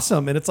be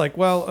awesome." And it's like,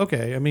 well,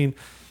 okay. I mean,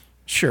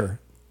 sure.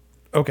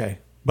 Okay.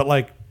 But,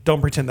 like,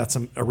 don't pretend that's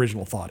some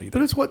original thought either.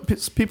 But it's what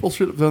people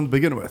should have done to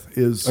begin with,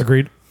 is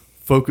Agreed.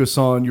 focus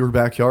on your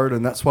backyard.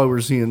 And that's why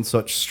we're seeing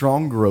such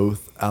strong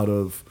growth out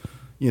of,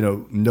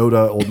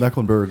 Noda, Old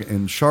Mecklenburg,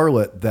 and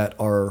Charlotte that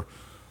are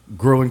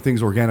growing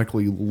things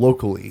organically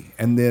locally.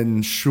 And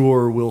then,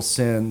 sure, we'll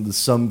send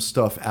some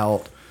stuff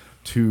out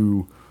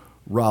to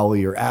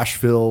Raleigh or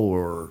Asheville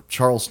or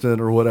Charleston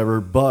or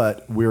whatever,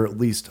 but we're at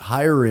least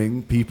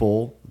hiring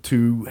people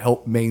to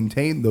help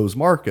maintain those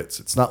markets.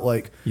 It's not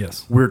like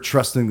Yes. we're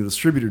trusting the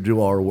distributor to do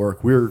all our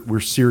work. We're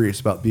serious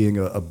about being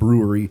a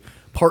brewery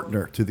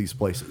partner to these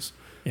places.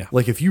 Yeah.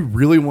 Like, if you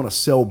really want to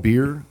sell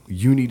beer,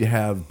 you need to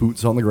have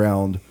boots on the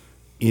ground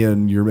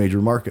in your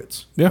major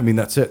markets. Yeah. I mean,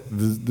 that's it.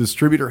 The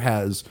distributor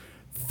has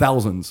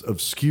thousands of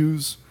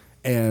SKUs,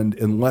 and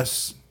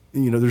unless,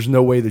 there's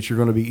no way that you're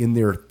going to be in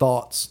their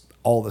thoughts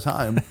all the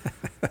time.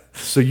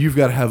 So you've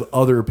got to have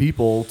other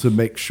people to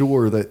make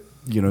sure that,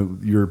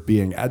 you're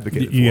being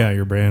advocated for. Yeah,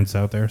 your brand's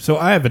out there. So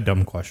I have a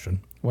dumb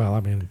question. Well, I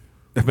mean,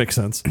 that makes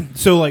sense.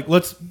 So, like,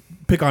 let's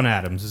pick on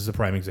Adams as a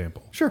prime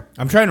example. Sure.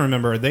 I'm trying to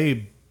remember.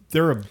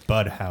 They're a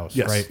bud house,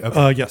 Yes. right?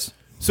 Okay. Yes.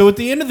 So at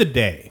the end of the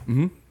day,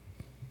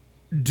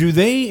 do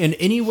they in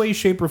any way,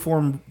 shape, or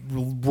form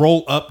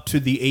roll up to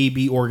the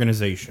AB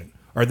organization?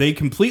 Are they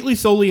completely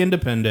solely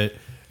independent?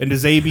 And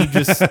does AB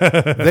just give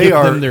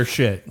them their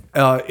shit?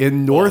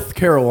 In North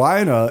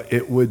Carolina,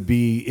 it would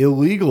be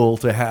illegal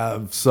to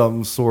have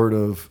some sort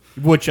of...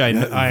 Which I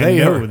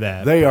know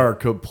that. They are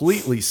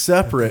completely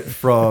separate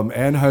from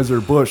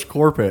Anheuser-Busch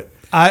corporate.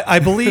 I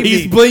believe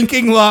He's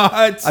blinking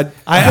lots. All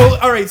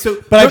right,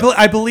 so... But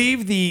I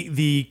believe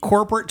the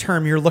corporate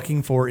term you're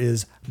looking for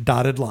is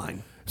dotted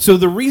line. So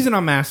the reason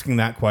I'm asking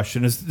that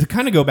question is to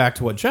kind of go back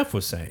to what Jeff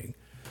was saying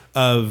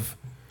of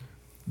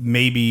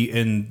maybe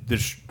in the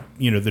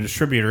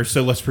distributor.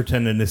 So let's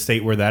pretend in a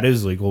state where that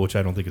is legal, which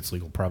I don't think it's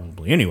legal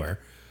probably anywhere.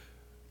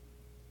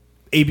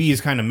 AB is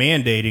kind of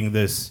mandating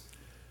this,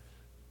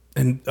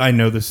 and I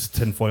know this is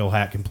tinfoil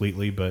hat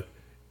completely, but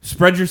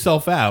spread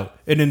yourself out.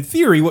 And in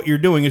theory, what you're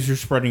doing is you're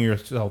spreading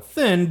yourself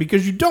thin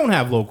because you don't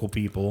have local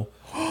people.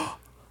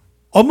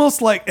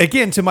 Almost like,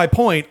 again, to my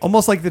point,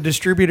 almost like the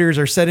distributors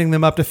are setting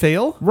them up to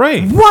fail.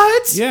 Right.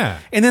 What? Yeah.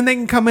 And then they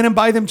can come in and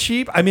buy them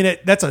cheap. I mean,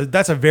 that's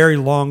a very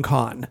long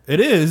con. It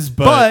is,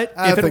 but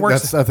If it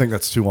works, I think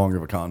that's too long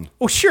of a con.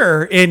 well,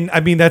 sure. And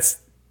I mean, a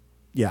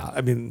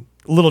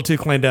little too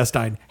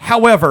clandestine.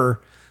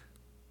 However,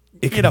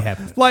 It could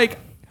happen. Like,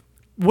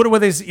 what do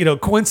they?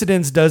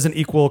 Coincidence doesn't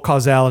equal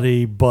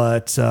causality,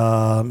 but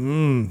yeah,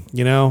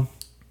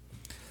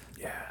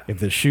 if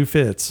the shoe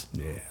fits,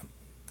 Yeah.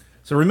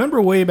 So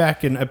remember way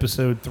back in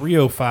episode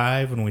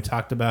 305 when we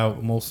talked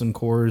about Molson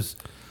Coors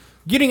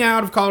getting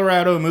out of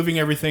Colorado and moving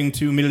everything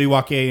to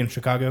Milwaukee and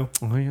Chicago?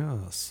 oh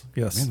yes,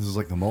 Man, this is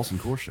like the Molson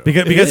Coors show.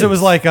 because it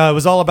was like it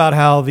was all about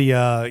how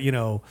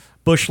the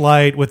Bush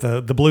Light with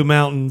the Blue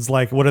Mountains,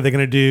 like what are they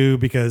going to do?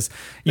 Because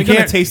you You're going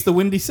can't to taste the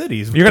Windy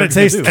Cities. You're going to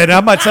taste, and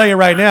I'm going to tell you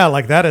right now,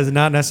 like that is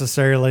not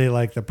necessarily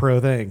like the pro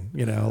thing.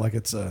 Like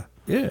it's a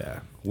Yeah.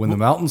 When the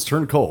mountains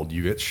turn cold,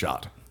 you get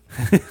shot.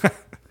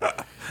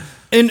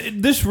 And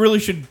this really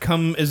should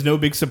come as no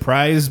big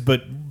surprise,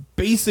 but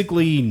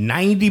basically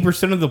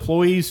 90% of the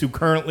employees who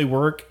currently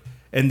work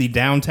in the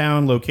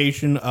downtown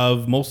location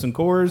of Molson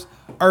Coors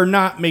are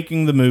not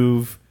making the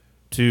move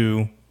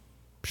to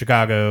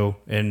Chicago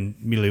and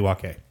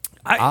Milwaukee.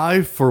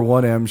 I, for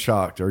one, am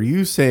shocked. Are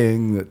you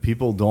saying that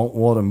people don't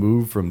want to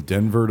move from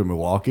Denver to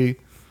Milwaukee?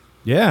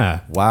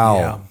 Yeah. Wow.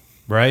 Yeah.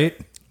 Right?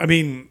 I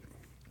mean,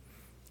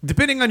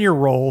 depending on your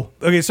role.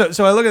 Okay,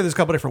 so I look at this a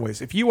couple different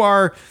ways. If you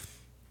are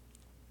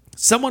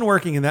someone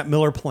working in that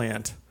Miller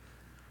plant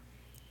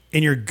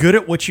and you're good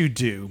at what you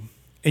do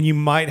and you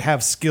might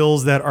have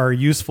skills that are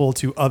useful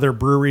to other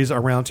breweries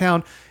around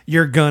town,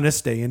 you're going to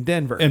stay in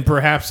Denver. And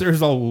perhaps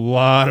there's a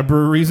lot of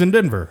breweries in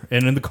Denver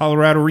and in the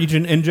Colorado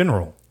region in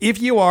general. If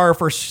you are,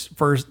 for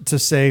to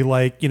say,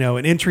 like,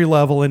 an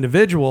entry-level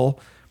individual,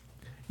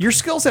 your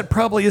skill set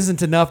probably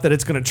isn't enough that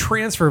it's going to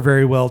transfer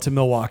very well to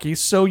Milwaukee,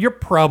 so you're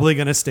probably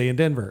going to stay in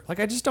Denver. Like,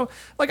 I just don't...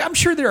 Like, I'm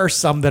sure there are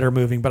some that are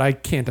moving, but I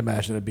can't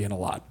imagine it being a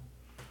lot.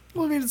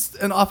 Well, I mean, it's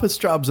an office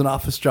job's an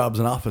office job's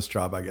an office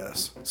job, I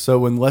guess.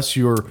 So unless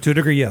you're To a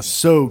degree, yes.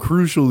 so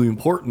crucially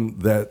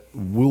important that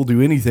we'll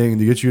do anything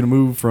to get you to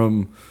move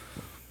from,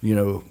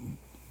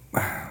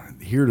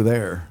 here to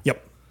there.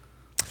 Yep.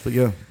 But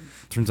yeah,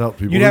 turns out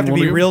people You'd have to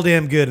didn't be wanna real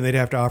damn good, and they'd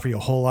have to offer you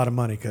a whole lot of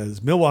money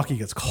because Milwaukee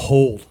gets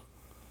cold.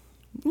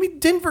 I mean,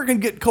 Denver can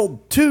get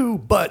cold too,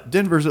 but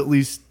Denver's at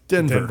least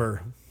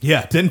Denver.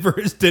 Yeah, Denver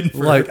is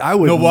Denver. Like, I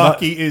would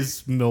Milwaukee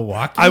is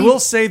Milwaukee. I will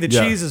say the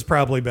Yeah. cheese is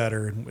probably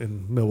better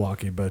in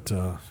Milwaukee, but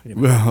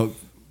Well,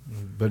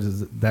 But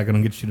is that going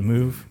to get you to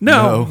move?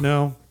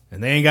 no.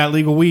 And they ain't got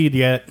legal weed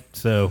yet,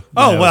 so...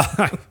 Oh, you know.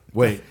 well,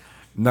 wait,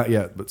 not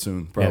yet, but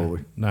soon, Yeah,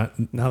 probably. not...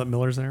 now that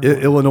Miller's there,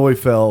 Illinois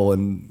fell,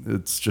 and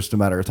it's just a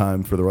matter of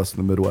time for the rest of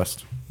the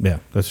Midwest. Yeah,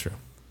 that's true.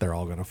 they're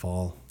all going to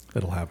fall.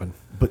 It'll happen.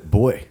 But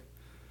boy,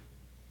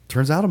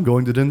 turns out I'm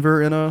going to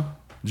Denver in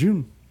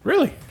June.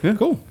 Really? Yeah.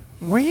 Cool.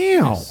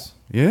 Wow.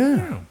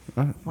 Yeah.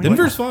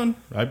 Denver's fun.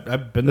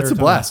 I've been there. It's a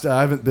blast. I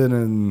haven't been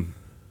in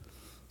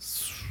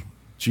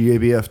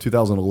GABF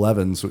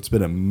 2011, so it's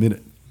been a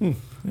minute.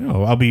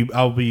 I'll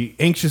be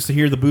anxious to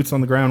hear the boots on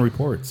the ground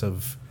reports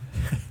of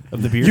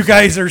the beer. You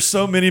guys are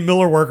so many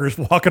Miller workers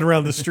walking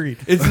around the street.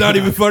 It's not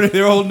even funny.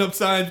 They're holding up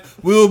signs.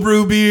 Will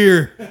brew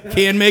beer.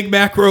 Can make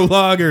macro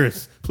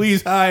lagers.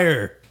 Please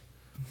hire.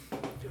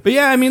 But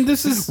yeah, I mean,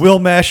 this is We'll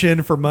mash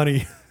in for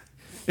money.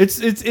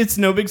 it's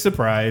no big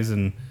surprise,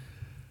 and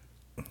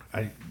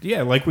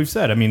like we've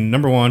said, I mean,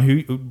 number one,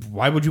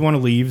 why would you want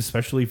to leave,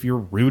 especially if you're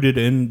rooted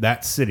in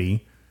that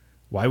city?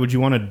 Why would you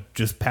want to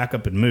just pack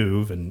up and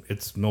move? And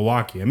it's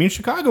Milwaukee. I mean,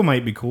 Chicago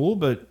might be cool,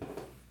 but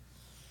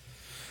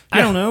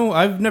I don't know.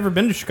 I've never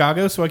been to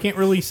Chicago, so I can't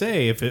really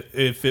say if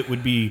it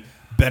would be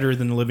better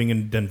than living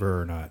in Denver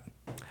or not.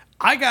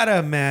 I got to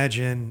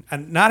imagine,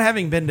 not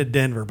having been to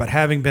Denver, but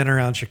having been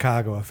around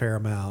Chicago a fair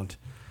amount,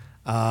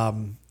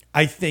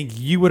 I think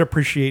you would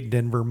appreciate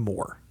Denver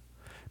more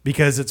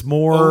because it's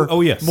more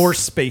yes. more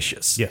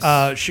spacious.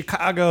 Yes.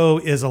 Chicago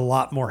is a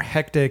lot more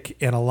hectic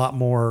and a lot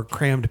more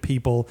crammed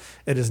people.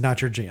 It is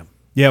not your jam.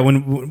 Yeah,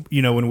 when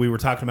we were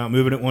talking about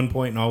moving at one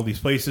point in all these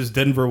places,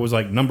 Denver was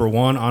like number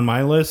one on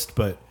my list,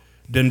 but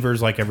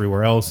Denver's like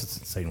everywhere else. It's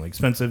insanely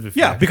expensive. If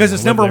you actually because wanna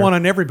it's live number there. one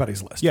on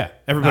everybody's list. Yeah, I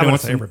everybody wouldn't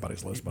wants say to,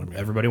 everybody's list, but I mean,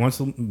 everybody wants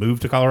to move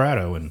to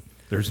Colorado, and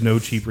there's no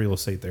cheap real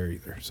estate there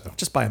either. So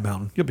just buy a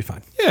mountain. You'll be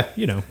fine. yeah,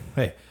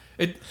 hey,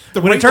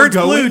 When it turns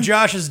blue,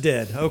 Josh is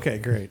dead. Okay,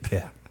 great.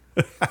 Yeah.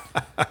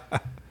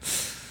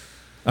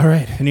 All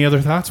right. Any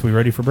other thoughts? We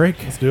ready for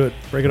break? Let's do it.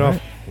 Break it All off.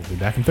 right, we'll be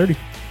back in 30.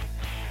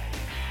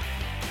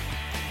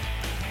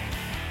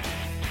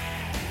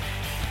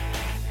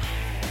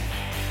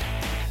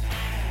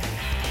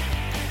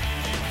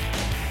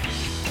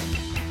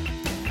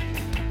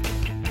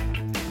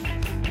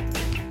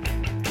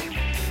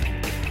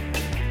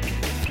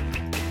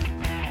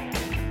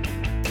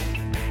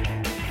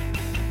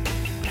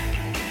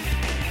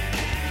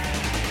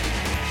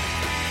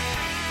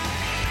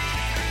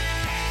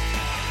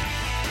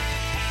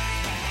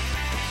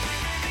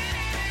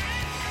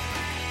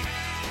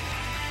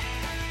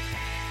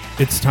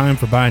 It's time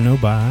for Buy No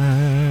Buy.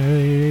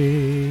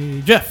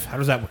 Jeff, how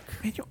does that work?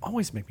 Man, you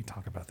always make me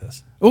talk about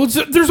this. Well,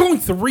 there's only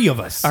three of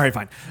us. All right,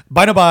 fine.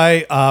 Buy no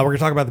buy. We're going to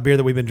talk about the beer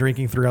that we've been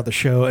drinking throughout the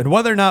show and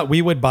whether or not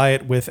we would buy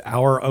it with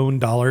our own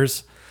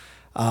dollars.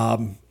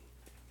 No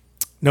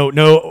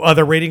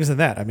other ratings than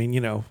that. I mean,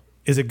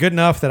 Is it good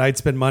enough that I'd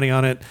spend money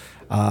on it?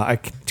 I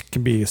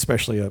can be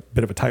especially a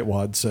bit of a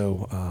tightwad,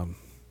 so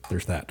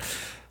there's that.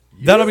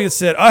 That being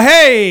said,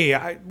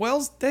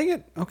 Wells, dang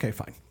it. Okay,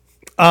 fine.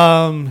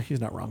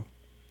 He's not wrong.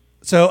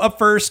 So up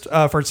first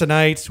for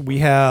tonight, we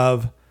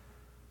have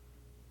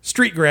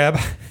Street Grab.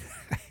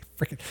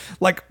 Freaking,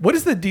 like, what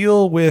is the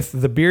deal with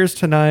the beers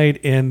tonight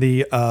and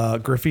the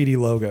graffiti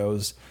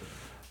logos?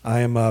 I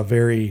am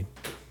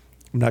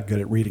I'm not good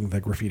at reading the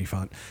graffiti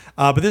font.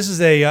 But this is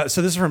this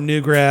is from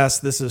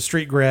Newgrass. This is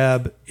Street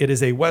Grab. It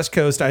is a West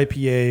Coast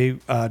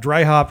IPA,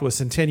 dry hopped with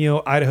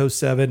Centennial, Idaho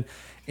 7,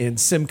 and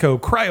Simcoe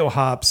Cryo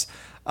hops.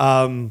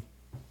 The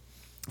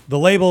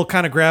label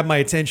kind of grabbed my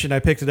attention. I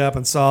picked it up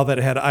and saw that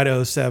it had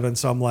Idaho 7.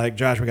 So I'm like,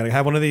 Josh, we got to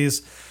have one of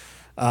these.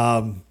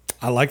 I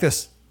like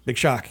this. Big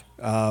shock.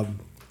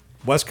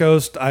 West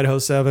Coast, Idaho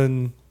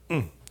 7.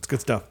 It's good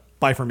stuff.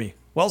 Buy for me.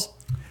 Wells?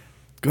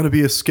 Going to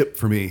be a skip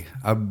for me.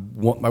 I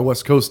want my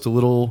West Coast a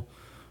little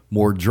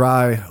more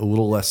dry, a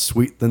little less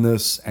sweet than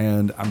this,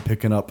 and I'm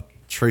picking up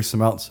trace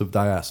amounts of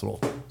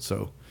diacetyl.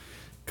 So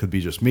could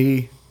be just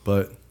me,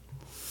 but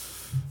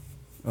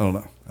I don't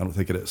know. I don't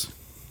think it is.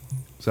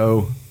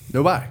 So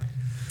no buy.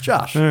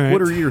 Josh, right.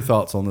 What are your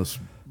thoughts on this?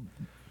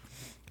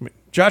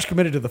 Josh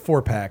committed to the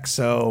 4-pack,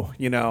 so,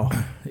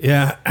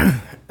 Yeah,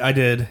 I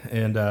did,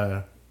 and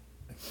I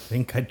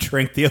think I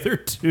drank the other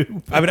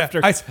 2. I mean,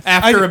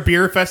 after a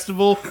beer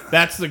festival,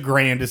 that's the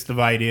grandest of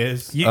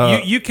ideas.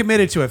 You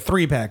committed to a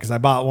 3-pack because I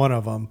bought one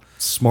of them.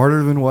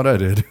 Smarter than what I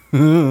did.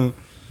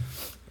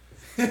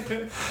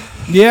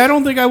 Yeah, I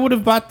don't think I would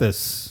have bought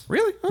this.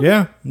 Really? Okay.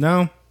 Yeah,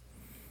 no.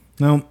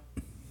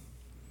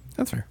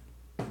 That's fair.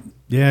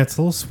 Yeah, it's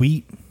a little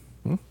sweet.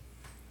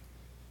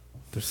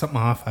 There's something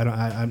off.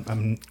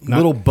 I'm not.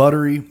 Little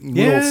buttery,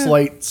 little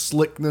slight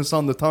slickness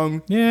on the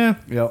tongue. Yeah.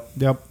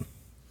 Yep.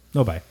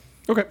 No buy.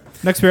 Okay.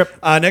 Next beer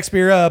up. Next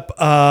beer up,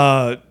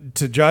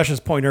 to Josh's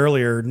point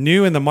earlier,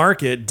 new in the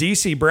market,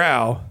 DC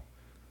Brow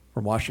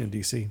from Washington,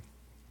 D.C.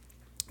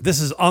 This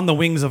is On the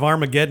Wings of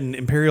Armageddon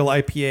Imperial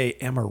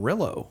IPA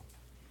Amarillo.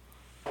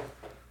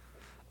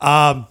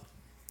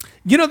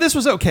 This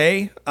was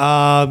okay.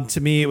 To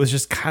me, it was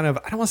just kind of,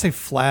 I don't want to say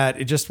flat.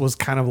 It just was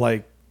kind of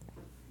like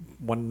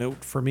one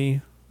note for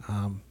me.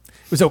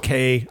 It was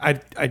okay.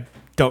 I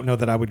don't know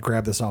that I would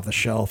grab this off the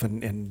shelf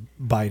and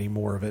buy any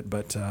more of it,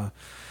 but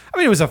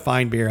it was a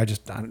fine beer.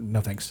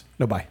 No thanks.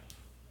 No buy.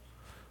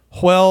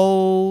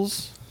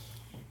 Wells.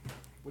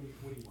 What do you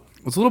want?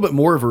 It's a little bit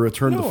more of a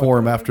return to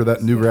form after that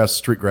Newgrass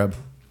Street Grab.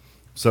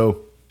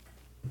 So,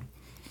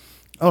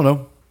 I don't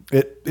know.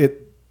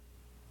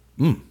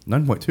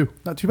 9.2.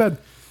 Not too bad.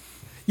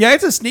 Yeah,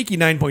 it's a sneaky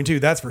 9.2.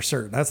 That's for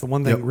certain. That's the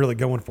one thing really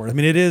going for it. I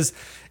mean,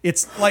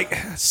 it's like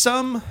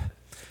sometimes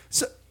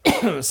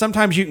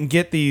you can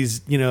get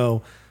these,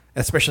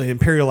 especially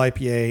Imperial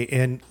IPA,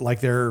 and like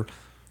they're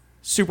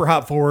super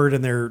hop forward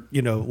and they're,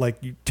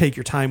 like you take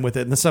your time with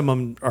it. And then some of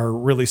them are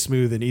really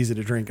smooth and easy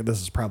to drink. And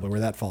this is probably where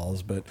that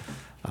falls. But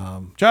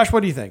Josh,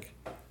 what do you think?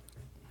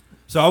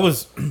 So I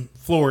was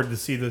floored to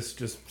see this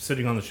just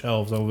sitting on the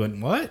shelves. I went,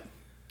 what?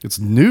 It's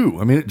new.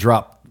 I mean, it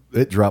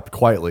dropped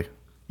quietly.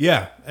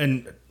 Yeah,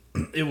 and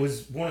it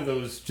was one of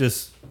those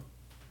just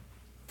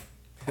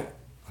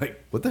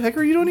like, what the heck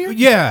are you doing here?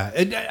 Yeah,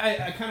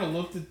 I kind of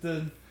looked at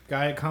the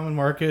guy at Common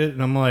Market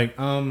and I'm like,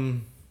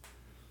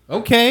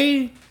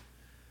 okay.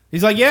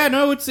 He's like, yeah,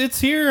 no, it's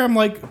here. I'm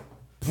like,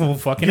 well,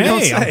 fucking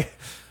hey,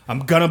 I'm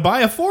gonna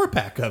buy a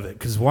 4-pack of it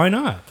because why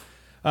not?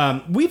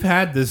 We've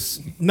had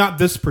this, not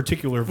this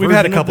particular version. We've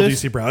had a couple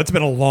DC Brow. It's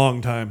been a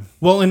long time.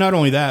 Well, and not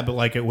only that, but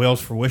like at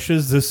Wales for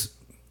Wishes, this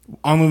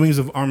On the Wings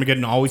of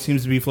Armageddon always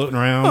seems to be floating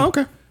around. Oh,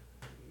 okay.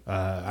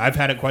 I've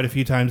had it quite a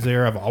few times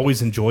there. I've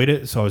always enjoyed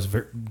it, so I was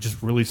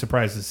just really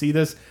surprised to see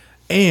this.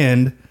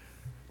 And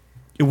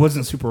it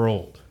wasn't super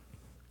old.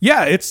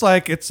 Yeah, it's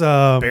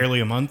barely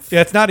a month.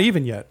 Yeah, it's not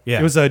even yet. Yeah.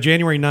 It was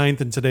January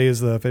 9th, and today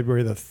is the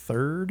February the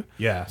 3rd.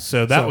 Yeah,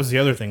 so that was the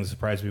other thing that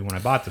surprised me when I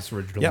bought this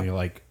originally. Yep.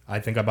 Like, I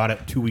think I bought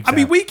it 2 weeks I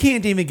mean, we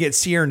can't even get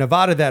Sierra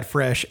Nevada that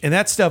fresh, and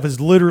that stuff is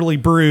literally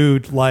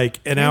brewed like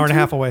an hour and a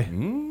half away.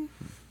 Mm.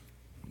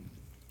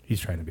 He's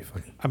trying to be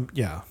funny.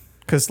 Yeah,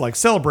 because like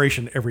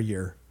Celebration every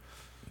year.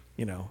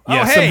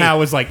 Yeah,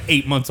 somehow it's like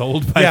 8 months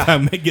old by the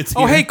time it gets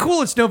here. Oh, hey,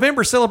 cool. It's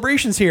November.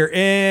 Celebration's here.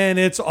 And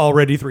it's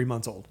already 3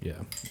 months old. Yeah.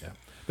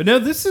 But no,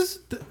 this is...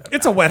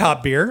 It's a wet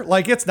hop beer.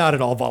 Like, it's not at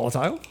all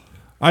volatile.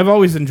 I've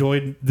always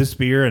enjoyed this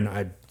beer, and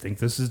I think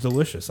this is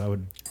delicious. I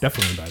would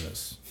definitely buy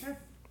this.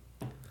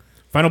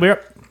 Final beer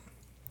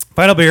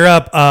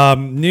up.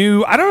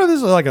 New... I don't know if this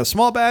is like a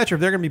small batch or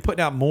if they're going to be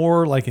putting out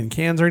more like in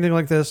cans or anything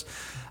like this.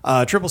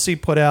 Triple C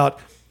put out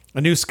a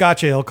new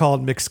Scotch ale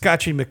called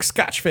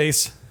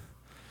McTapface.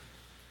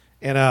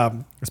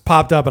 And it's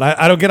popped up, and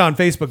I don't get on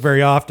Facebook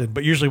very often,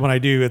 but usually when I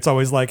do, it's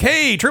always like,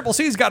 hey, Triple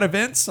C's got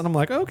events. And I'm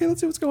like, okay, let's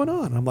see what's going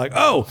on. And I'm like,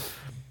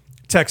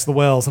 text the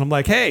Wells. And I'm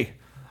like, hey,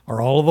 are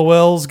all of the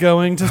Wells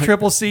going to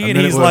Triple C? And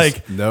he's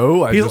like,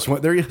 no, I just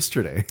went there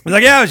yesterday. He's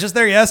like, yeah, I was just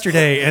there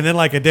yesterday. And then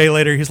like a day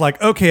later, he's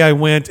like, okay, I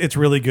went. It's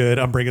really good.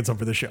 I'm bringing some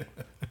for the show.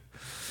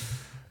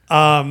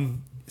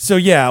 So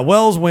yeah,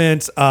 Wells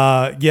went.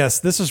 Yes,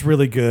 this is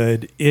really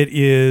good. It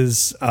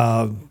is.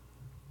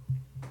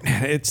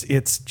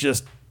 It's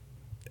just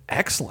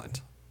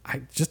excellent.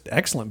 Just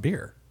excellent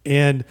beer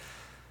and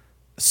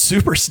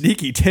super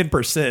sneaky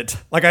 10%.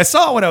 Like I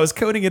saw when I was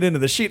coding it into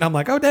the sheet, and I'm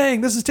like, oh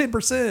dang, this is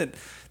 10%. Then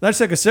I just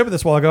took a sip of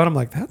this while ago, and I'm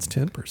like, that's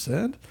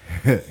 10%.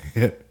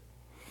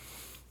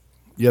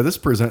 Yeah, this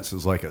presents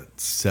as like a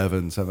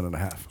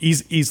 7.5.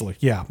 Easily,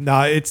 yeah.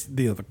 No, it's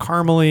the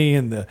caramely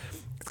and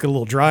it's got a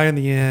little dry in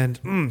the end.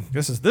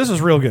 This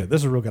is real good.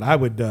 This is real good. I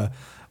would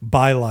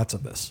buy lots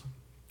of this.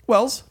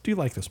 Wells, do you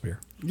like this beer?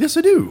 Yes,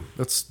 I do.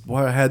 That's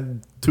why I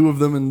had 2 of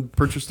them and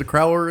purchased a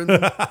Crowler and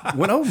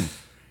went home.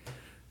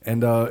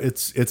 And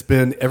it's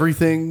been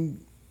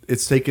everything.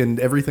 It's taken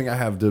everything I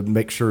have to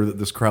make sure that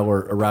this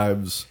Crowler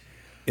arrives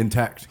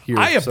intact here.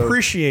 I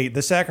appreciate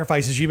the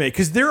sacrifices you make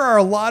because there are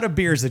a lot of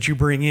beers that you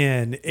bring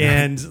in,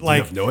 and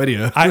like, I have no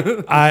idea.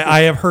 I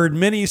have heard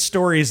many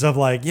stories of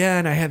like, yeah,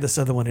 and I had this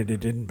other one and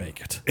it didn't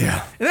make it.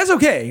 Yeah, and that's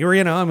okay. Or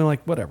I mean,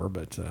 like whatever.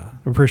 But I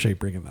appreciate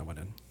bringing that one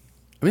in.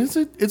 I mean,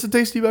 it's a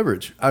tasty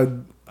beverage.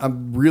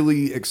 I'm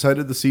really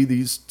excited to see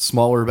these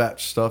smaller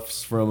batch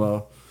stuffs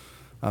from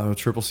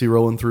Triple C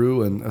rolling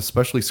through, and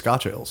especially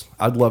Scotch ales.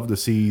 I'd love to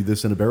see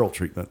this in a barrel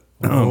treatment.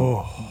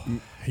 Oh,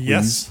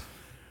 yes.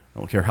 I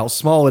don't care how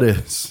small it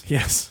is.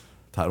 Yes.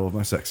 Title of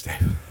my sex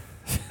tape.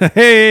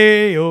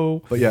 Hey,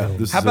 oh. But yeah,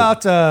 this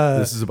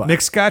is about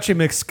mixed Scotch and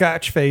mixed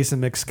Scotch face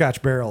and mixed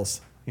Scotch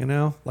barrels?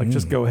 Like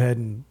just go ahead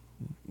and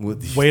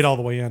wait all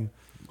the way in.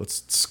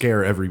 Let's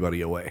scare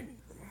everybody away.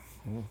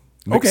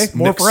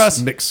 More for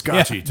us. Mix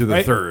Scotchy to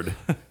the third.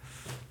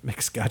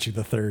 Mix Scotchy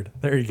the third.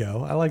 There you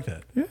go. I like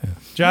that. Yeah.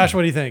 Josh,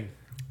 what do you think?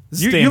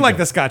 You like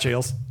the Scotch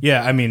ales?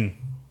 Yeah, I mean,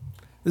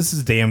 this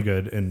is damn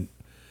good, and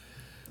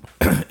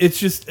it's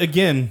just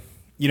again,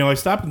 I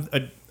stopped.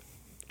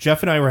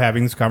 Jeff and I were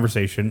having this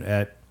conversation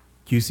at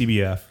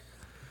QCBF.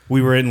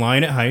 We were in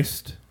line at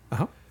Heist,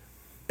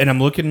 and I'm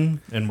looking,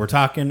 and we're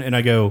talking, and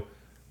I go,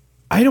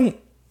 I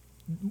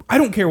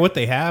don't care what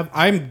they have.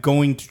 I'm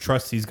going to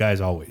trust these guys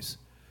always.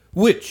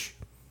 Which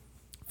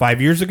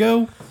 5 years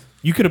ago,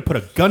 you could have put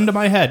a gun to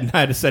my head and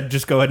I'd have said,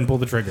 just go ahead and pull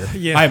the trigger.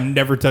 Yeah. I'm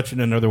never touching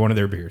another one of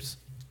their beers.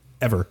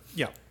 Ever.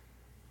 Yeah.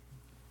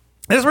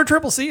 That's where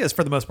Triple C is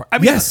for the most part. I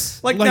mean,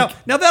 yes. Now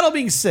that all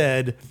being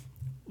said,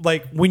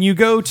 like when you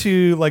go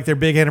to like their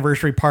big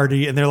anniversary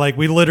party and they're like,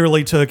 we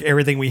literally took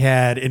everything we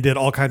had and did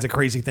all kinds of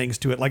crazy things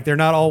to it. Like they're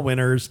not all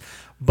winners,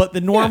 but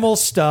the normal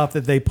stuff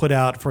that they put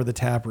out for the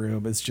tap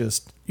room is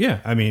just. Yeah.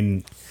 I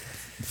mean,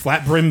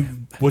 Flat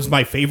Brim was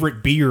my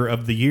favorite beer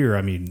of the year.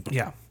 I mean,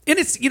 yeah. And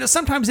it's,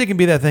 sometimes it can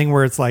be that thing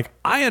where it's like,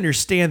 I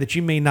understand that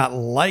you may not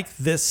like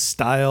this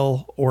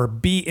style or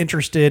be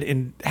interested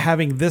in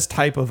having this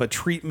type of a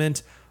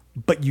treatment,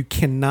 but you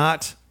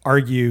cannot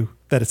argue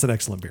that it's an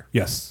excellent beer.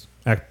 Yes,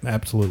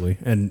 absolutely.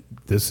 And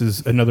this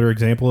is another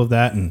example of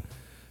that. And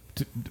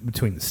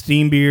between the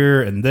steam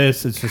beer and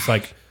this, it's just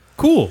like,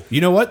 cool.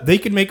 You know what? They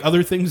can make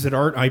other things that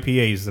aren't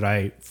IPAs that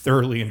I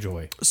thoroughly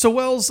enjoy. So,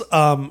 Wells,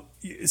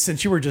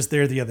 since you were just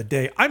there the other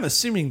day, I'm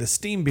assuming the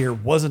steam beer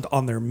wasn't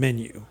on their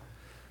menu.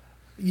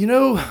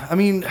 I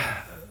mean,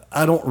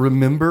 I don't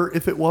remember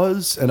if it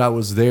was, and I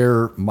was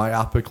there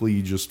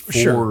myopically just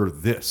for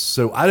this.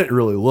 So I didn't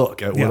really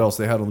look at what else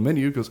they had on the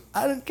menu because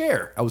I didn't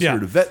care. I was here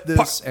to vet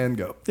this and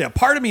go. Yeah,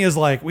 part of me is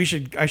like,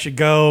 I should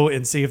go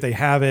and see if they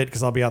have it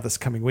because I'll be out this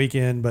coming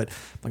weekend. But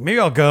like maybe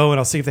I'll go and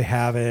I'll see if they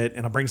have it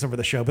and I'll bring some for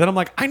the show. But then I'm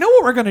like, I know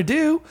what we're going to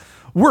do.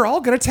 We're all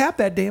going to tap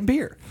that damn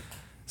beer.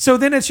 So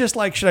then it's just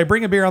like, should I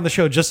bring a beer on the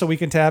show just so we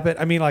can tap it?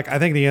 I mean, like, I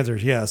think the answer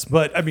is yes,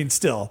 but I mean,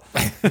 still.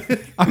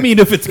 I mean,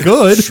 if it's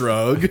good.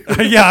 Shrug.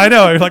 Yeah, I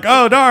know. You're like,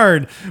 oh,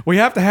 darn. We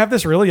have to have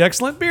this really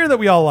excellent beer that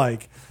we all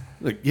like.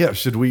 Like, yeah,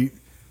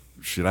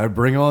 should I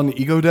bring on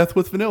Ego Death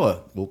with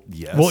vanilla? Well,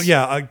 yes. Well,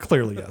 yeah,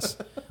 clearly yes.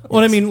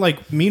 Well, I mean,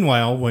 like,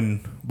 meanwhile, when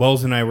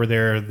Wells and I were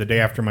there the day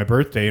after my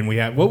birthday and we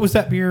had, what was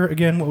that beer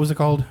again? What was it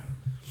called?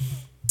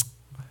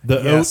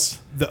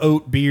 The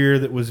oat beer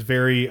that was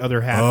very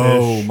other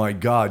half-ish. Oh my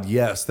God,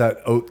 yes,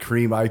 that oat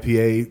cream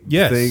IPA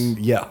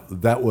thing. Yeah,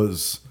 that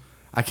was,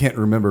 I can't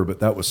remember, but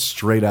that was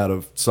straight out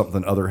of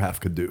something other half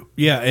could do.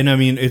 Yeah, and I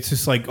mean, it's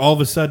just like all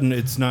of a sudden,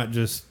 it's not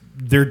just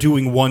they're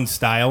doing one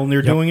style and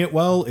they're doing it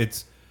well.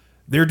 It's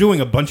they're doing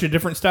a bunch of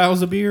different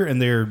styles of beer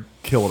and they're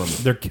killing them.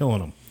 They're killing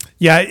them.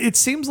 Yeah, it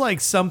seems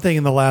like something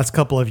in the last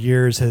couple of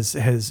years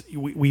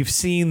we've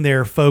seen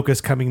their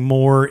focus coming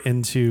more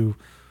into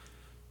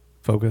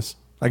focus.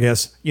 I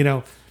guess,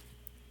 and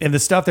the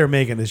stuff they're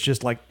making is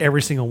just like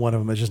every single one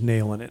of them is just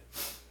nailing it.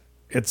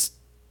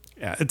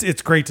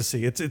 It's great to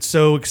see. It's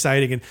so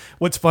exciting. And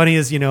what's funny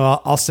is,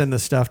 I'll send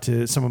this stuff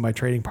to some of my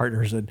trading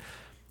partners and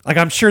like,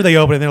 I'm sure they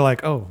open it and they're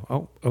like,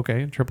 oh,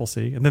 okay. Triple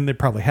C. And then they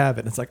probably have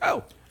it. And it's like,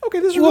 oh, okay.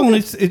 This is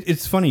really good.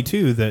 It's funny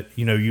too, that,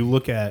 you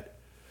look at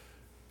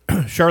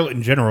Charlotte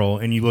in general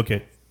and you look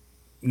at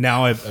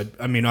now,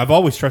 I've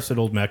always trusted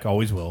Old Mech,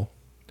 always will.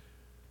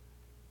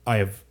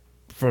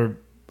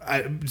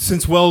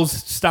 Since Wells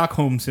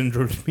Stockholm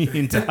syndromed me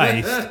into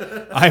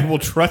Heist, I will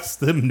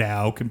trust them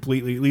now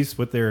completely, at least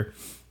with their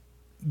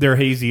their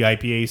hazy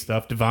IPA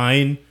stuff.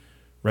 Divine,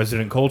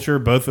 Resident Culture,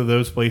 both of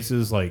those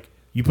places, like,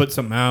 you put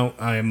something out,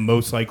 I am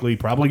most likely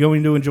probably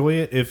going to enjoy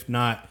it. If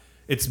not,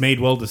 it's made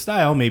well to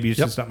style. Maybe it's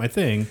just not my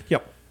thing.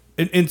 Yep.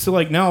 And so,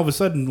 like, now all of a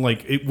sudden,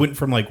 like, it went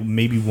from, like,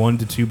 maybe 1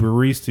 to 2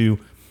 breweries to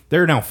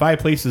there are now 5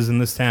 places in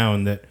this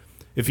town that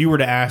if you were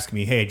to ask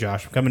me, hey,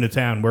 Josh, I'm coming to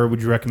town, where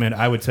would you recommend?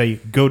 I would say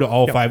go to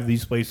all 5 of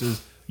these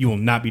places. You will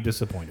not be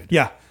disappointed.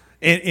 Yeah.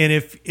 And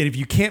if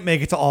you can't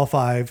make it to all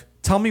 5,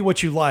 tell me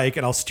what you like,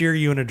 and I'll steer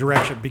you in a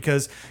direction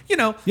because,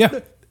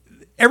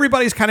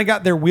 everybody's kind of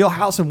got their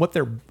wheelhouse and what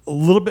they're a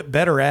little bit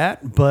better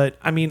at. But,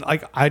 I mean,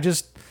 like,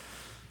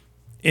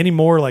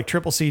 anymore, like,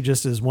 Triple C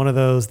just is one of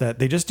those that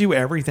they just do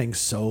everything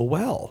so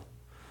well.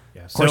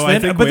 Yeah. Of course,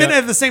 then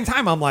at the same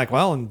time, I'm like,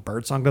 well, and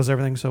Birdsong does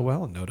everything so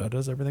well, and Noda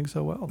does everything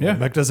so well. Yeah.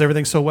 Mech does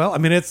everything so well. I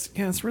mean, it's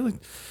really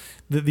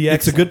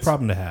it's a good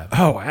problem to have.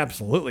 Oh,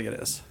 absolutely it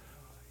is.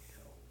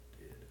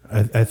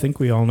 I think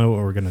we all know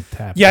what we're going to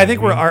tap. Yeah, I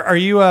think we're. Are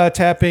you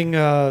tapping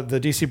the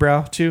DC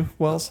Brow too,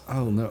 Wells?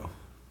 Oh no.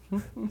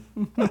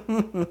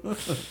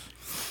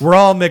 We're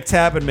all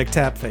McTap and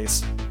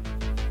McTapface.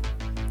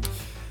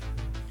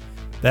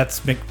 That's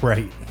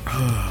McBright.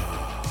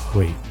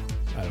 Wait,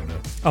 I don't know.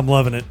 I'm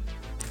loving it.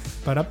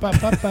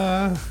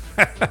 Ba-da-ba-ba-ba.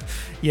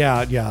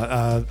 Yeah.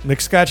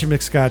 McScotch and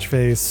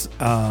McScotchface.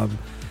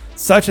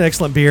 Such an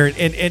excellent beer.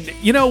 And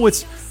you know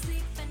what's...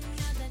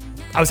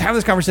 I was having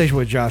this conversation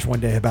with Josh one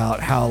day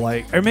about how,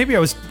 like... Or maybe it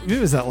was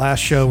that last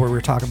show where we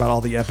were talking about all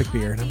the epic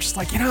beer. And I'm just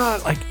like,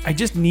 like, I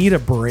just need a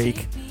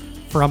break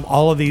from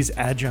all of these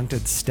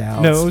adjuncted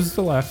stouts. No, it was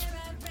the last.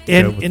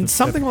 And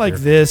something like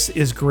this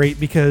is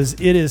great because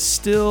it is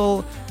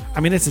still...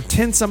 I mean, it's a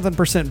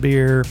 10-something%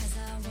 beer,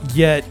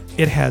 yet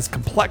it has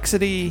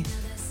complexity,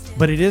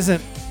 but it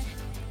isn't...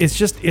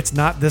 It's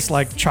not this,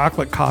 like,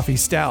 chocolate coffee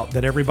stout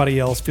that everybody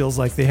else feels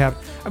like they have.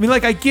 I mean,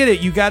 like, I get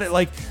it. You got it,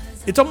 like...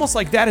 It's almost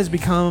like that has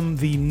become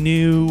the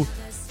new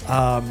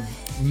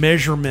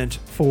measurement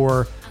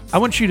for, I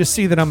want you to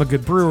see that I'm a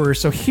good brewer,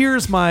 so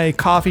here's my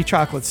coffee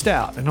chocolate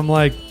stout. And I'm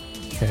like,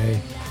 okay.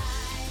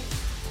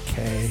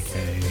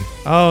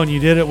 Oh, and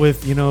you did it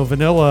with,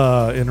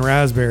 vanilla and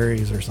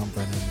raspberries or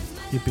something. And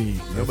yippee.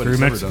 Threw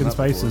Mexican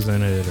spices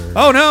in it. Or...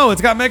 Oh, no,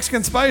 it's got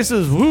Mexican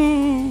spices.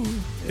 Woo!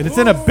 And it's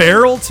in a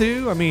barrel,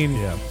 too. I mean,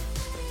 yeah.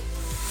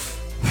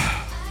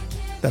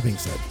 That being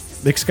said,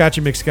 McScotch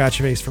and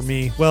McScotchface for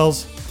me.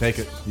 Wells. Take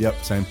it.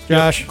 Yep, same.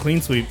 Josh. Yep,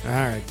 clean sweep. All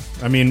right.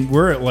 I mean,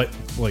 we're at like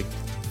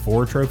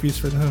 4 trophies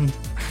for them.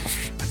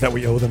 That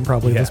we owe them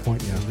probably at this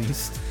point. Yeah. At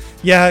least.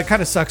 Yeah, it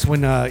kind of sucks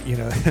when your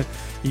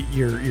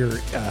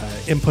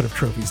input of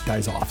trophies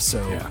dies off. So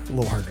a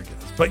little harder to get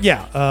this. But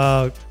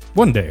yeah,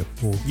 one day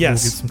we'll get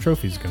yes, some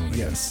trophies going.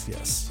 Yes.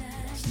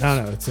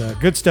 No, it's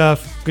good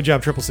stuff. Good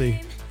job, Triple C.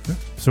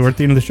 So we're at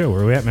the end of the show.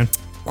 Where are we at, man?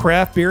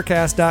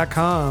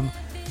 Craftbeercast.com.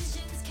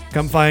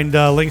 Come find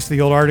links to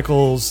the old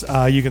articles.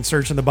 You can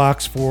search in the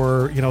box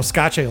for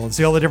Scotch ale and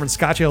see all the different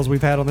Scotch ales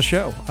we've had on the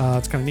show.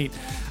 It's kind of neat.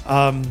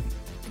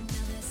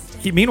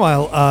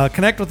 Meanwhile,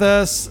 connect with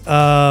us.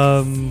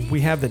 We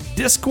have the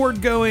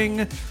Discord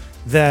going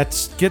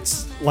that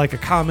gets like a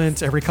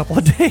comment every couple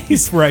of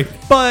days. Right.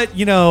 But,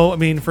 I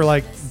mean, for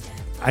like,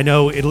 I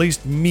know at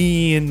least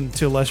me and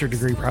to a lesser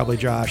degree probably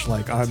Josh,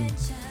 like I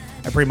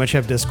pretty much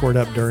have Discord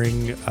up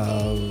during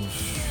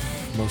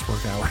most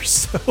work hours.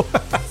 So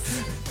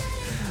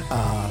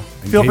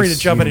feel free to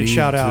jump in and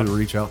shout out. To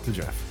reach out to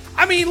Jeff.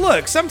 I mean,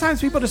 look, sometimes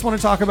people just want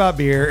to talk about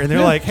beer and they're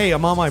like, hey,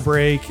 I'm on my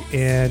break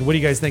and what do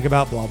you guys think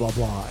about blah, blah,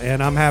 blah.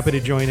 And I'm happy to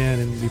join in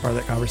and be part of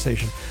that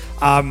conversation.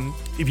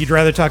 If you'd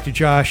rather talk to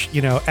Josh,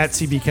 at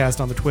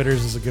CBcast on the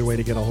Twitters is a good way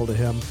to get a hold of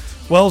him.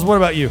 Wells, what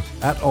about you?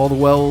 At All the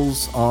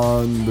Wells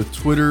on the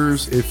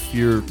Twitters if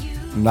you're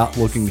not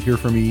looking to hear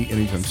from me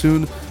anytime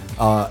soon.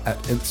 At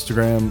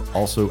Instagram,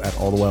 also at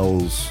All the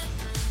Wells.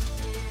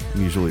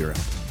 I'm usually around.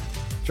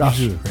 Josh.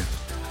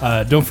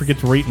 Don't forget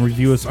to rate and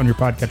review us on your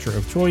podcatcher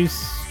of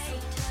choice.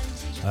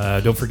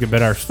 Don't forget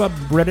about our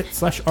subreddit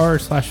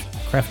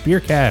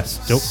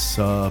 /r/craftbeercast.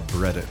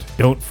 Subreddit.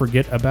 Don't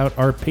forget about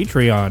our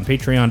Patreon,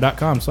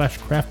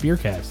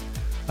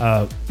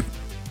 patreon.com/craftbeercast.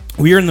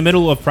 We are in the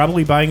middle of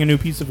probably buying a new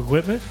piece of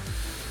equipment,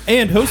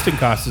 and hosting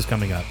costs is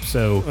coming up.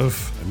 So a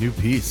new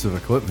piece of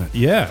equipment.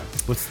 Yeah.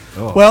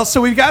 Well,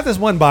 so we've got this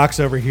one box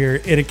over here,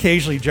 and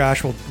occasionally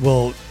Josh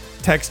will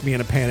text me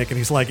in a panic, and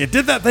he's like, it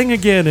did that thing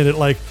again, and it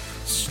like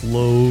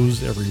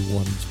slows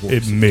everyone's voice.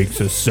 It makes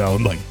us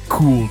sound like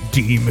cool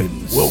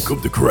demons. Welcome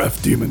to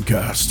Craft Demon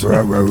Cast.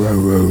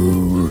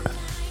 And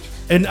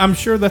I'm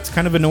sure that's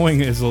kind of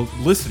annoying as a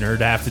listener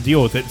to have to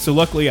deal with it. So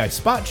luckily I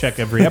spot check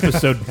every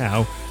episode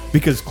now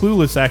because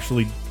Clueless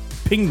actually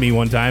pinged me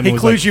one time. He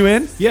clues you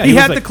in? Yeah. He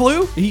had the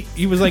clue?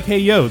 He was like, hey,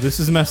 yo, this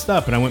is messed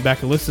up. And I went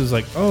back and listened. I was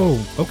like,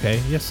 oh,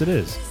 okay. Yes, it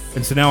is.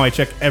 And so now I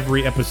check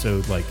every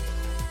episode,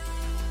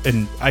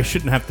 and I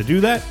shouldn't have to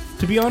do that,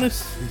 to be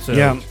honest. So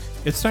yeah.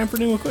 It's time for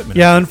new equipment.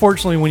 Yeah,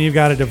 unfortunately, when you've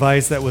got a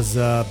device that was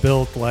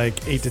built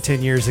like 8 to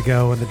 10 years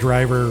ago and the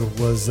driver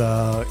was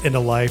end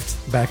of life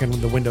back in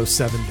the Windows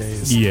 7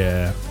 days.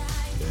 Yeah.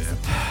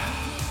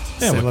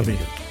 Say la vie.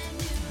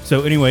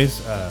 So,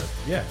 anyways,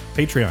 yeah,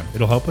 Patreon.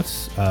 It'll help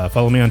us.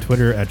 Follow me on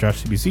Twitter at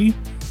JoshCBC,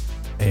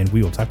 and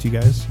we will talk to you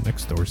guys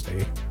next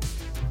Thursday.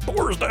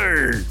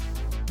 Thursday.